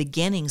kind of the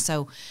beginning.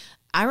 So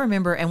I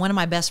remember, and one of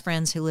my best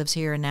friends who lives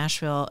here in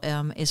Nashville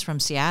is from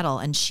Seattle,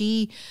 and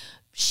she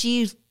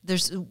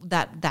there's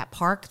that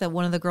park that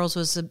one of the girls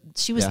was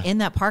in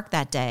that park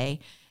that day.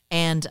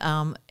 And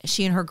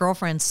she and her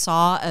girlfriend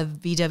saw a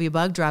VW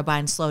Bug drive by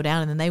and slow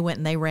down, and then they went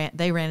and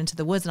they ran into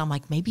the woods. And I'm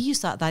like, maybe you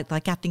saw that. I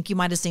think you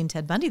might have seen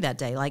Ted Bundy that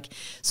day.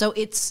 So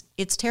it's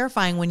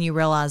terrifying when you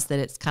realize that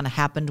it's kind of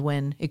happened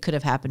when it could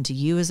have happened to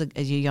you as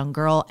a young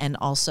girl, and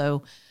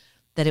also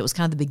that it was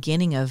kind of the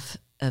beginning of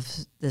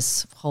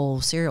this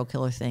whole serial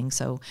killer thing.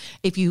 So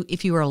if you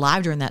were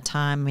alive during that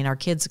time, I mean, our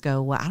kids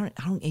go, well, I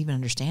don't even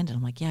understand it.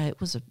 I'm like, yeah,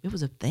 it was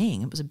a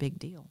thing. It was a big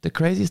deal. The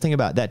craziest thing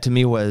about that to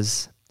me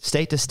was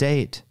state to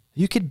state.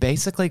 You could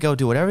basically go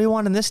do whatever you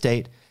want in this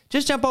state.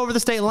 Just jump over the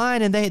state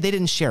line, and they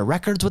didn't share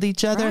records with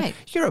each other. Right.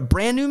 You're a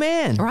brand new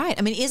man. Right.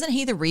 I mean, isn't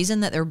he the reason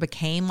that there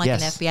became an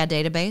FBI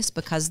database?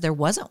 Because there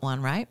wasn't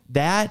one, right?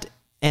 That,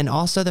 and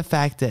also the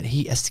fact that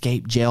he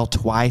escaped jail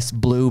twice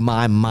blew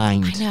my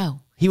mind. I know.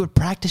 He would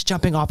practice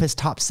jumping off his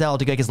top cell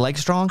to get his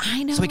legs strong.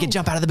 I know. So he could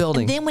jump out of the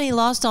building. And then when he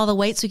lost all the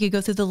weight so he could go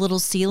through the little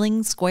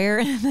ceiling square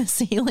in the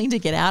ceiling to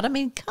get out. I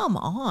mean, come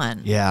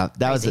on. Yeah.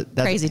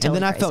 Crazy. And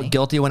then I felt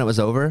guilty when it was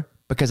over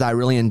because I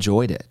really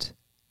enjoyed it.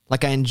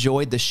 I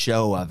enjoyed the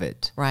show of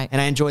it. Right.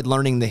 And I enjoyed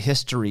learning the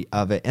history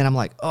of it. And I'm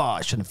like, oh,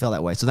 I shouldn't feel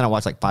that way. So then I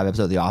watched 5 episodes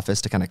of The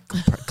Office to kind of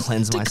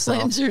cleanse myself.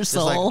 Cleanse your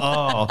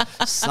soul.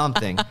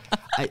 Something.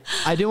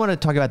 I do want to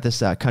talk about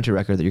this country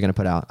record that you're going to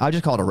put out. I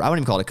wouldn't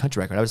even call it a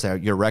country record. I would say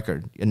your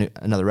record,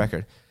 another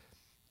record.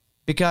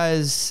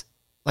 Because,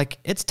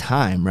 it's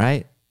time,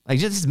 right?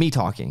 This is me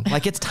talking.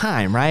 It's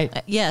time,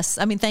 right? Yes.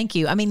 I mean, thank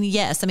you. I mean,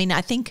 yes. I mean,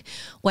 I think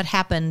what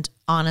happened,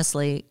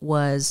 honestly,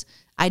 was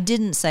I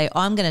didn't say,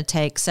 I'm going to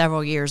take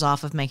several years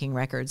off of making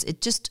records. It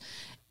just,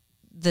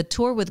 the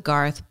tour with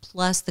Garth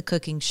plus the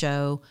cooking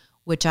show,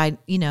 which I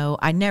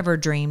never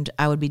dreamed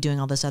I would be doing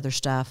all this other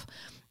stuff.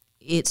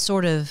 It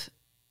sort of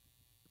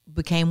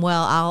became,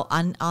 well,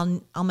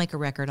 I'll make a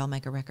record. I'll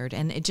make a record.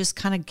 And it just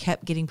kind of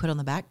kept getting put on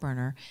the back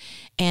burner.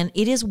 And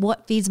it is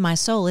what feeds my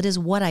soul. It is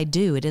what I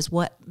do. It is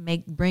what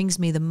brings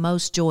me the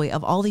most joy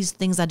of all these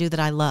things I do that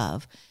I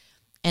love.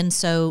 And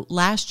so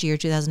last year,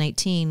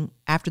 2018,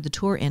 after the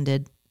tour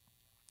ended,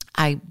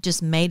 I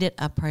just made it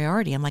a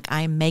priority. I'm like,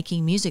 I'm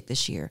making music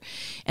this year.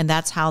 And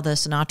that's how the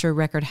Sinatra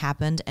record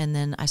happened. And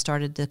then I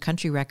started the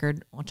country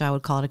record, which I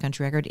would call it a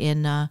country record,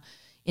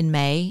 in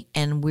May.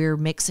 And we're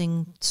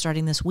mixing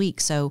starting this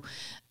week. So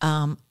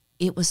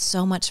it was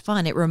so much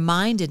fun. It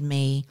reminded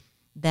me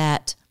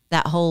that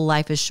whole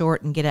life is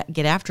short and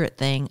get after it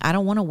thing. I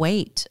don't want to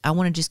wait. I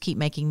want to just keep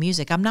making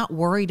music. I'm not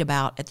worried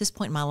about, at this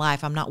point in my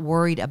life, I'm not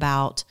worried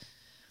about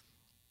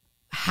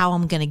how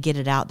I'm going to get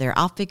it out there.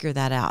 I'll figure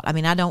that out. I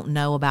mean, I don't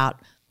know about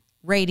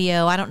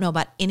radio. I don't know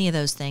about any of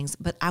those things,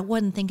 but I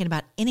wasn't thinking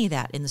about any of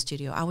that in the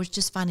studio. I was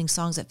just finding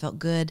songs that felt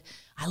good.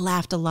 I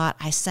laughed a lot.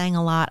 I sang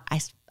a lot.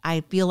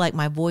 I feel like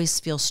my voice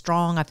feels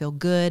strong. I feel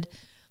good.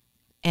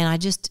 And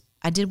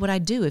I did what I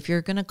do. If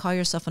you're going to call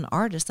yourself an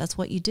artist, that's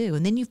what you do.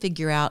 And then you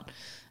figure out,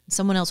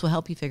 someone else will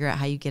help you figure out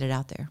how you get it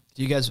out there.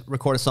 Do you guys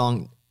record a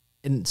song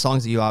in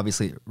songs that you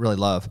obviously really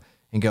love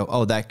and go,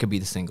 oh, that could be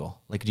the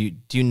single? Like, do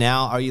you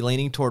now, are you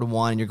leaning toward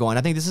one and you're going,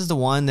 I think this is the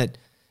one that,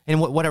 and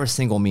whatever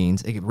single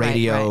means,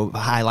 radio,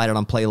 right. Highlighted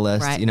on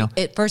playlists, right. you know?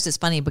 At first, it's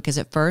funny because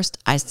at first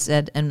I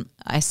said, I'm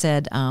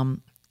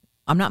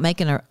not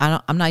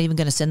even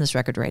going to send this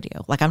record to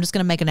radio. Like, I'm just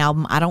going to make an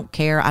album. I don't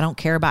care. I don't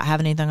care about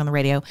having anything on the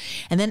radio.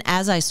 And then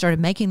as I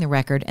started making the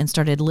record and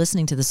started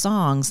listening to the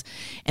songs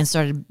and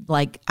started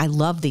like, I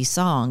love these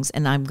songs.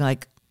 And I'm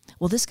like,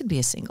 well, this could be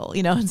a single,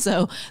 you know? And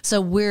so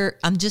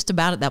I'm just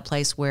about at that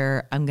place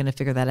where I'm going to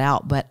figure that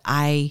out. But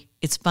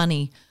it's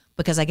funny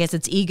because I guess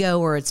it's ego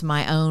or it's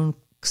my own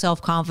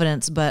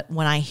self-confidence. But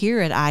when I hear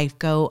it, I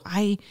go,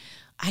 I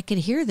could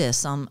hear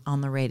this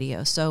on the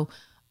radio. So,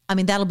 I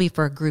mean, that'll be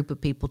for a group of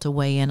people to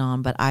weigh in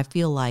on, but I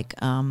feel like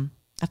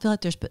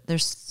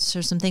there's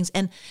some things.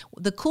 And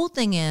the cool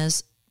thing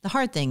is, the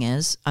hard thing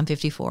is, I'm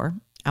 54.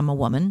 I'm a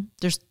woman.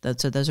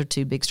 So those are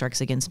two big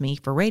strikes against me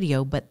for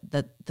radio. But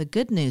the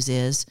good news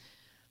is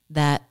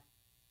that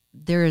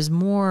there is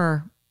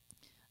more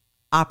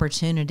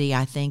opportunity,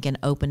 I think, and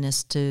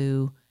openness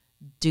to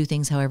do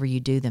things however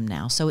you do them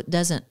now. So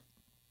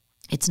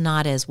it's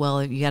not as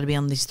well, you got to be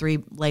on these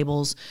 3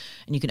 labels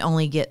and you can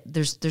only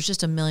there's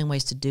just a million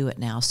ways to do it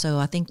now. So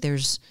I think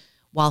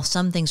while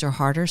some things are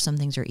harder, some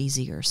things are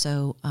easier.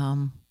 So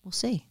we'll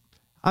see.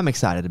 I'm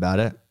excited about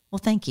it. Well,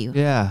 thank you.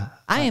 Yeah.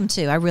 I am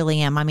too. I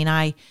really am. I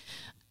mean,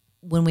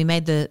 when we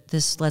made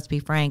this Let's Be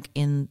Frank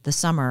in the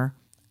summer,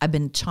 I've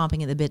been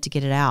chomping at the bit to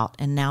get it out.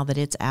 And now that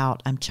it's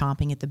out, I'm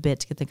chomping at the bit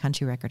to get the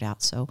country record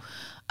out. So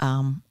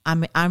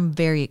I'm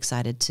very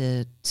excited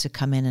to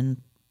come in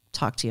and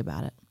talk to you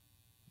about it.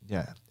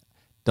 Yeah.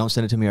 Don't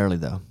send it to me early,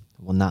 though.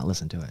 I will not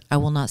listen to it. I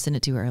will not send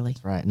it too early.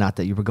 Right. Not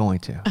that you were going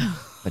to,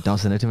 but don't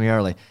send it to me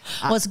early.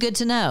 Well, it's good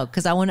to know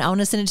because I want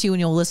to send it to you and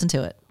you'll listen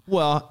to it.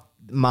 Well,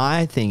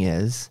 my thing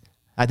is,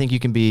 I think you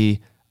can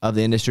be of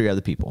the industry or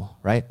the people,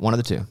 right? One of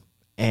the two.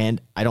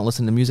 And I don't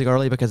listen to music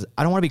early because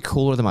I don't want to be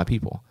cooler than my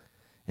people.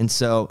 And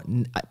so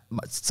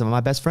some of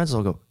my best friends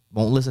won't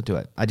listen to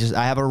it.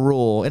 I have a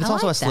rule, and it's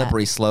also a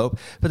slippery slope,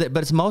 but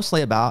it's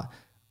mostly about,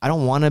 I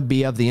don't want to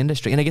be of the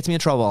industry, and it gets me in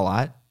trouble a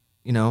lot.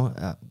 You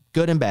know,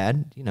 good and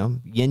bad, you know,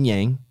 yin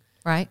yang.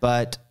 Right.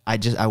 But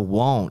I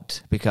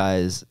won't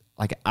because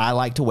like I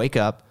like to wake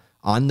up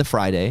on the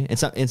Friday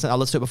and I'll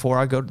listen to it before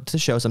I go to the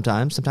show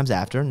sometimes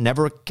after.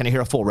 Never can I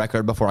hear a full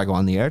record before I go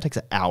on the air. It takes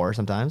an hour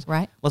sometimes.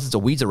 Right. Unless it's a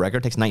Weezer record,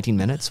 it takes 19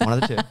 minutes, one of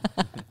the two.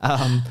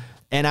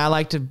 And I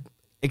like to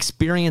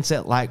experience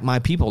it like my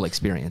people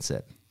experience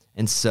it.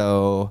 And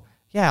so,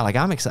 yeah, like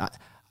I'm excited.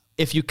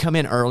 If you come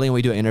in early and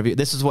we do an interview,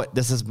 this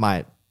is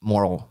my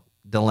moral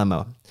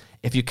dilemma.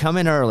 If you come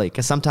in early,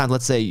 because sometimes,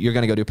 let's say you're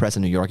going to go do press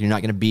in New York, and you're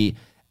not going to be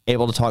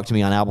able to talk to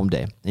me on album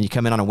day, and you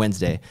come in on a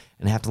Wednesday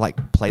and have to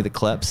like play the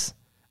clips,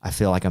 I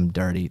feel like I'm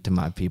dirty to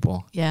my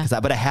people. Yeah.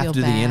 But I have to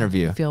do the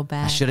interview. I feel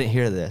bad. I shouldn't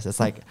hear this. It's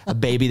like a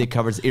baby that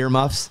covers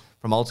earmuffs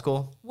from Old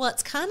School. Well,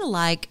 it's kind of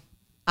like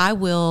I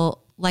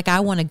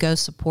want to go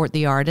support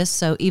the artist.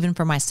 So even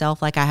for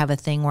myself, like I have a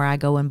thing where I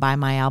go and buy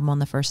my album on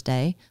the first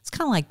day. It's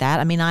kind of like that.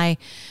 I mean,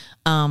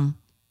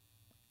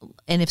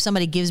 and if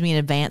somebody gives me an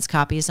advance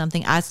copy of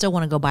something, I still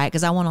want to go buy it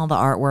because I want all the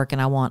artwork and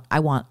I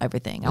want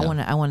everything. Yeah.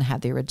 I want to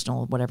have the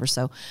original, whatever.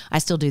 So I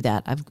still do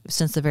that.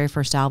 Since the very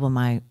first album,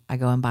 I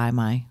go and buy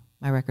my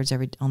records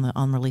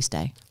on release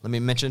day. Let me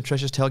mention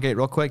Trisha's Tailgate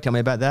real quick. Tell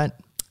me about that.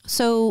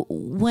 So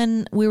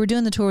when we were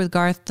doing the tour with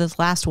Garth, this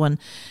last one,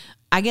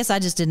 I guess I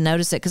just didn't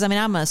notice it because I mean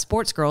I'm a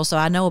sports girl, so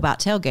I know about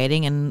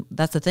tailgating, and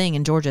that's the thing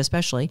in Georgia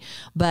especially.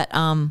 But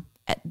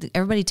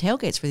everybody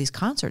tailgates for these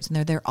concerts, and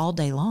they're there all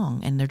day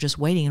long, and they're just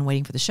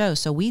waiting for the show.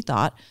 So we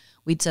thought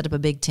we'd set up a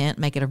big tent,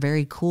 make it a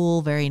very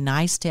cool, very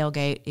nice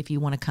tailgate if you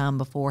want to come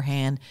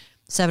beforehand.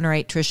 7 or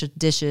 8 Trisha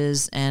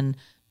dishes and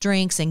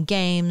drinks and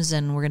games,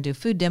 and we're going to do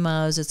food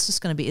demos. It's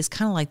just going to be, it's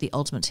kind of like the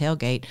ultimate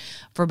tailgate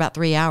for about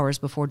 3 hours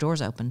before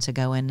doors open to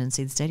go in and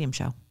see the stadium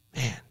show.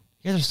 Man,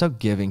 you guys are so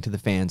giving to the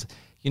fans.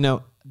 You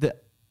know,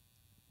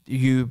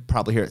 you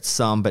probably hear it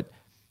some, but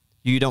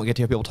you don't get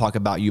to hear people talk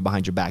about you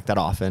behind your back that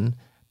often.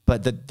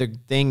 But the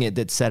thing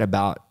that's said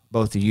about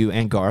both you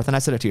and Garth, and I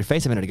said it to your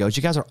face a minute ago, is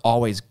you guys are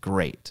always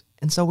great.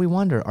 And so we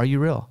wonder, are you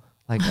real?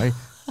 Like, are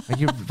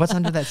you, what's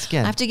under that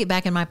skin? I have to get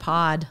back in my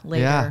pod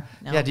later. Yeah.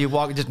 No. Yeah. Do you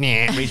walk, just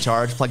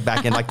recharge, plug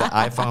back in like the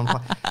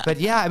iPhone? But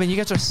yeah, I mean, you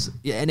guys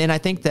are, and I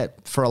think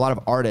that for a lot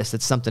of artists,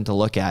 it's something to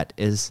look at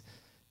is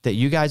that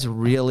you guys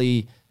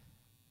really,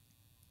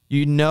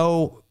 you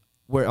know,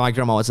 where my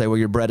grandma would say, well,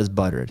 your bread is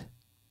buttered.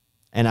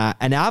 And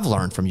I've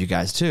learned from you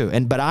guys too.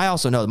 But I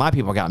also know that my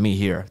people got me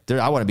here.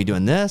 I want to be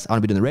doing this. I want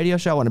to be doing the radio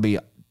show. I want to be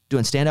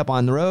doing stand up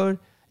on the road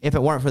if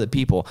it weren't for the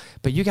people.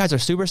 But you guys are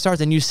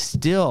superstars and you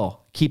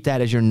still keep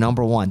that as your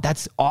number one.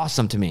 That's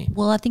awesome to me.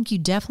 Well, I think you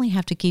definitely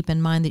have to keep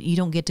in mind that you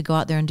don't get to go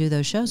out there and do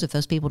those shows if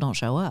those people don't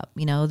show up.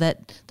 You know,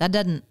 that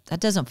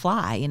doesn't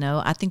fly. You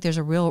know, I think there's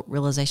a real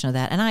realization of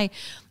that. And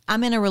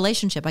I'm in a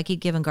relationship. I keep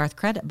giving Garth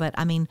credit, but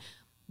I mean,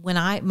 when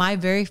my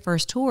very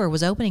first tour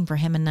was opening for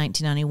him in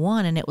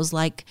 1991, and it was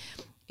like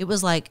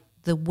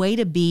the way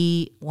to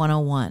be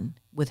 101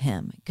 with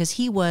him, because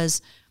he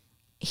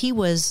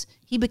became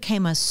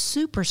a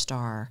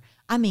superstar.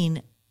 I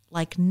mean,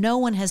 like no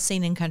one has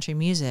seen in country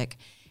music.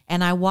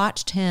 And I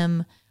watched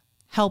him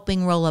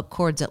helping roll up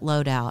chords at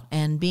Loadout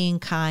and being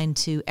kind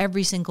to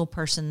every single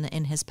person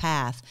in his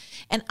path.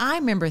 And I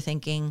remember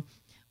thinking,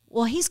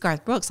 well, he's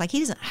Garth Brooks. Like,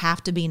 he doesn't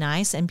have to be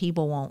nice, and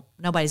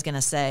nobody's going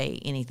to say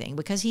anything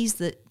because he's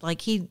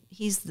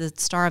the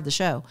star of the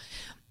show.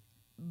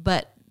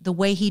 But the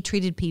way he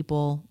treated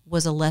people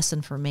was a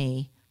lesson for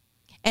me.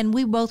 And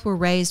we both were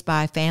raised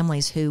by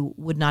families who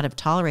would not have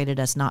tolerated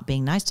us not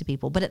being nice to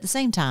people. But at the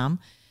same time,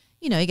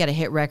 you know, you got a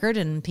hit record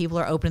and people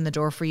are opening the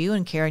door for you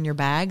and carrying your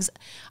bags.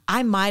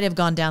 I might have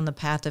gone down the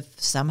path of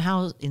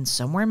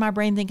somewhere in my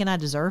brain thinking I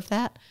deserve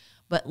that.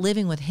 But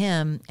living with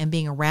him and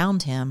being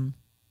around him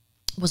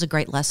was a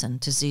great lesson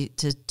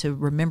to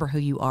remember who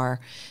you are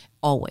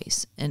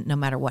always, and no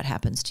matter what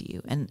happens to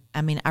you. And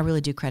I mean, I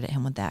really do credit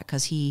him with that,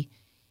 because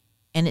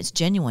and it's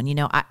genuine. You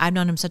know, I've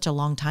known him such a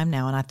long time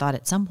now, and I thought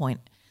at some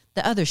point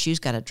the other shoe's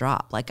got to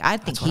drop. Like, I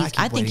think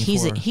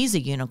he's a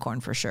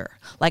unicorn for sure.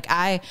 Like,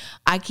 I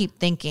keep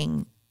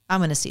thinking I'm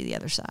going to see the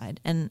other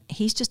side, and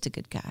he's just a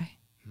good guy.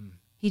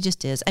 He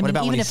just is. What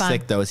about even when he's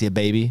sick though? Is he a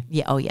baby?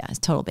 Yeah. Oh yeah. It's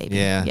total baby.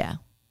 Yeah.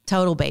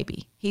 Total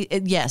baby. He's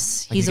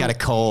got a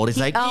cold. He's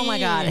like, oh my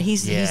God,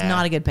 he's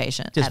not a good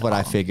patient. Just what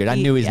I figured. I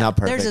knew he's not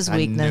perfect. There's his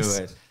weakness. I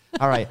knew it.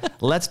 All right,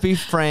 Let's Be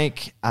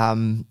Frank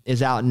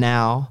is out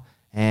now,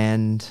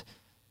 and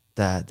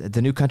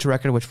the new country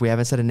record, which we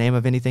haven't said a name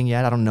of anything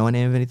yet. I don't know a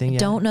name of anything yet.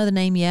 Don't know the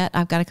name yet.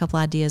 I've got a couple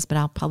ideas, but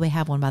I'll probably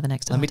have one by the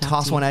next time. Let me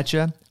toss one at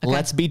you. Okay.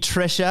 Let's Be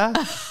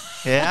Trisha.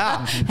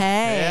 Yeah.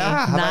 Hey,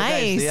 yeah.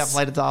 nice. See, I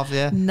played it off.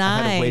 Yeah.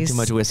 Nice. I've had way too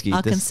much whiskey.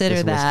 I'll consider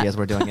this that. whiskey as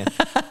we're doing it.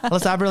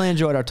 Listen, I've really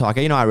enjoyed our talk.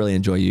 You know, I really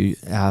enjoy you.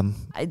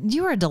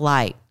 You are a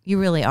delight. You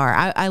really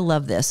are. I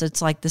love this.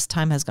 It's like this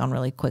time has gone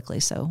really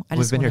quickly. So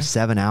we've been here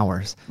 7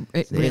 hours.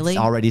 Really?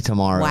 It's already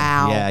tomorrow.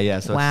 Wow.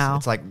 Yeah. So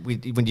it's like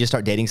when you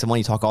start dating someone,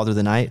 you talk all through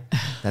the night.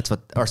 That's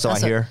what, or so I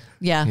hear.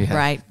 Yeah.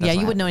 Right. Yeah.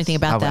 You wouldn't know anything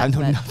about that. I know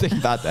nothing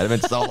about that.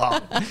 It's been so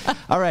long.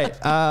 All right.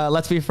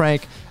 Let's Be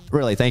Frank.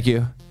 Really, thank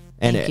you.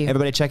 And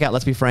everybody check out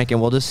Let's Be Frank,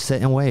 and we'll just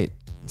sit and wait.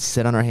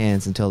 Sit on our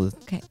hands until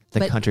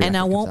the country. And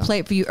I won't play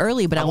it for you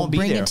early, but I will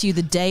bring it to you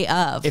the day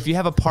of. If you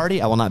have a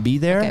party, I will not be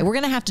there. Okay, we're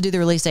going to have to do the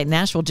release date in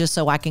Nashville just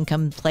so I can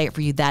come play it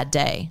for you that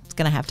day. It's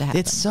going to have to happen.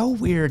 It's so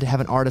weird to have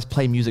an artist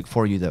play music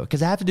for you, though,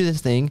 because I have to do this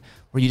thing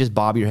where you just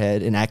bob your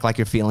head and act like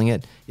you're feeling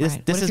it.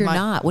 What if you're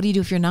not? What do you do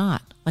if you're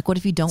not? Like, what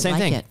if you don't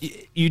like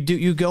it?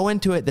 You go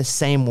into it the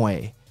same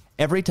way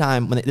every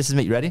time. This is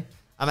me. You ready?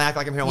 I'm going to act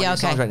like I'm hearing one of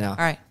these songs right now. All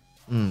right.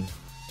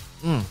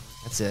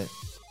 That's it.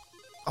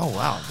 Oh,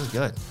 wow. This is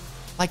good.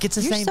 Like, it's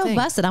the same thing. You're so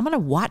busted. I'm going to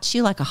watch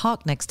you like a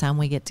hawk next time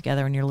we get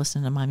together and you're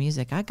listening to my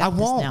music. I got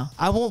this now.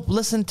 I won't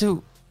listen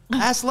to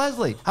Ask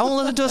Leslie. I won't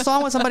listen to a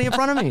song with somebody in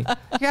front of me.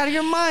 You're out of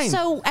your mind.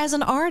 So as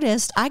an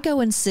artist, I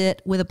go and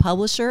sit with a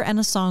publisher and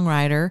a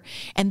songwriter,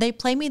 and they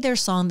play me their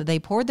song that they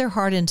poured their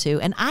heart into,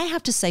 and I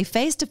have to say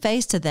face to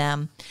face to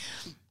them,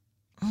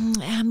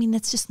 I mean,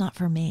 that's just not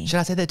for me. Should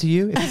I say that to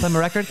you if you play my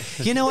record?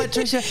 You know what,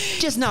 Trisha?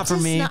 Just not for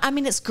me. I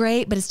mean, it's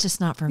great, but it's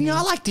just not for me. You know,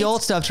 I like the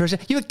old stuff,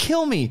 Trisha. You would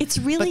kill me. It's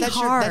really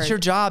hard. That's your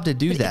job to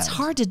do that. It's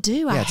hard to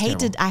do. I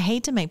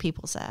hate to make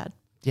people sad.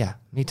 Yeah,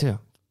 me too.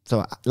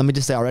 So let me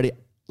just say already,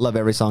 love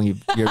every song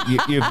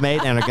you've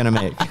made and are going to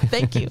make.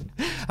 Thank you.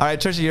 All right,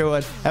 Trisha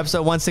Yearwood, episode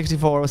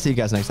 164. We'll see you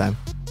guys next time.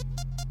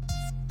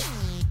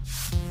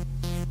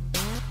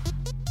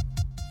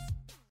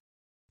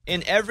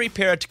 In every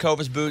pair of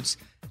Tecovas boots,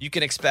 you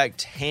can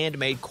expect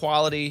handmade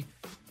quality,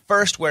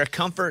 first wear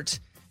comfort,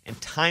 and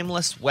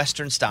timeless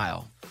Western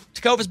style.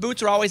 Tecovas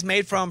boots are always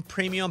made from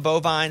premium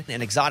bovine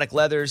and exotic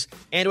leathers,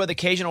 and with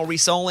occasional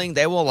resoling,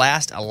 they will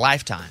last a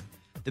lifetime.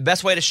 The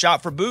best way to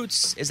shop for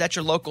boots is at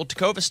your local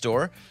Tecovas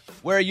store,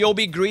 where you'll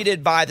be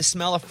greeted by the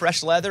smell of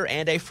fresh leather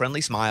and a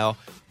friendly smile.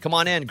 Come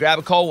on in, grab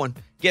a cold one,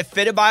 get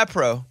fitted by a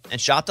pro,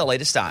 and shop the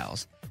latest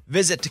styles.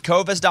 Visit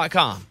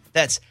Tecovas.com.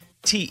 That's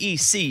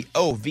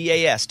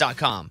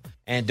Tecovas.com.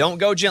 And don't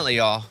go gently,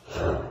 y'all.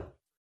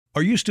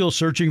 Are you still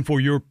searching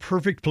for your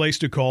perfect place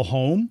to call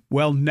home?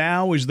 Well,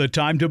 now is the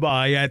time to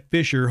buy at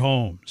Fisher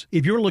Homes.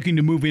 If you're looking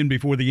to move in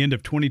before the end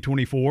of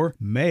 2024,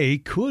 May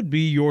could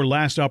be your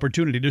last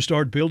opportunity to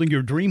start building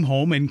your dream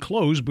home and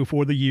close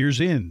before the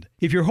year's end.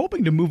 If you're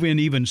hoping to move in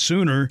even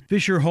sooner,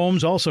 Fisher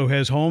Homes also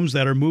has homes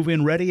that are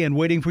move-in ready and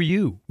waiting for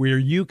you, where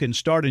you can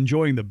start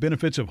enjoying the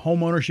benefits of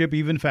homeownership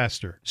even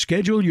faster.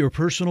 Schedule your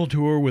personal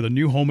tour with a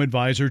new home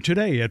advisor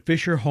today at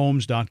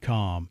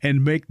FisherHomes.com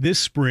and make this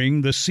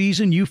spring the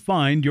season you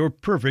find your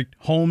perfect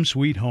home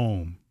sweet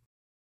home.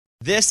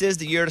 This is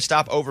the year to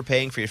stop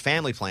overpaying for your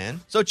family plan.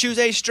 So choose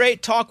a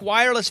Straight Talk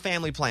Wireless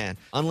family plan.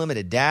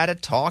 Unlimited data,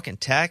 talk, and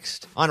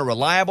text on a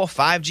reliable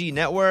 5G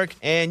network.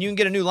 And you can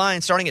get a new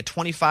line starting at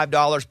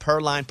 $25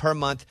 per line per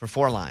month for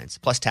 4 lines,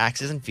 plus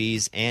taxes and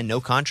fees and no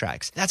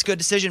contracts. That's good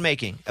decision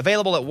making.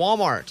 Available at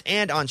Walmart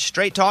and on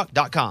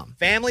straighttalk.com.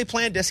 Family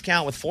plan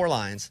discount with 4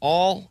 lines,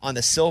 all on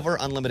the Silver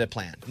Unlimited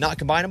plan. Not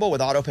combinable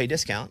with auto pay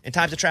discount. In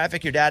times of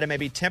traffic, your data may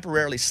be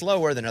temporarily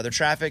slower than other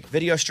traffic.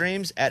 Video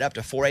streams at up to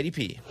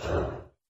 480p.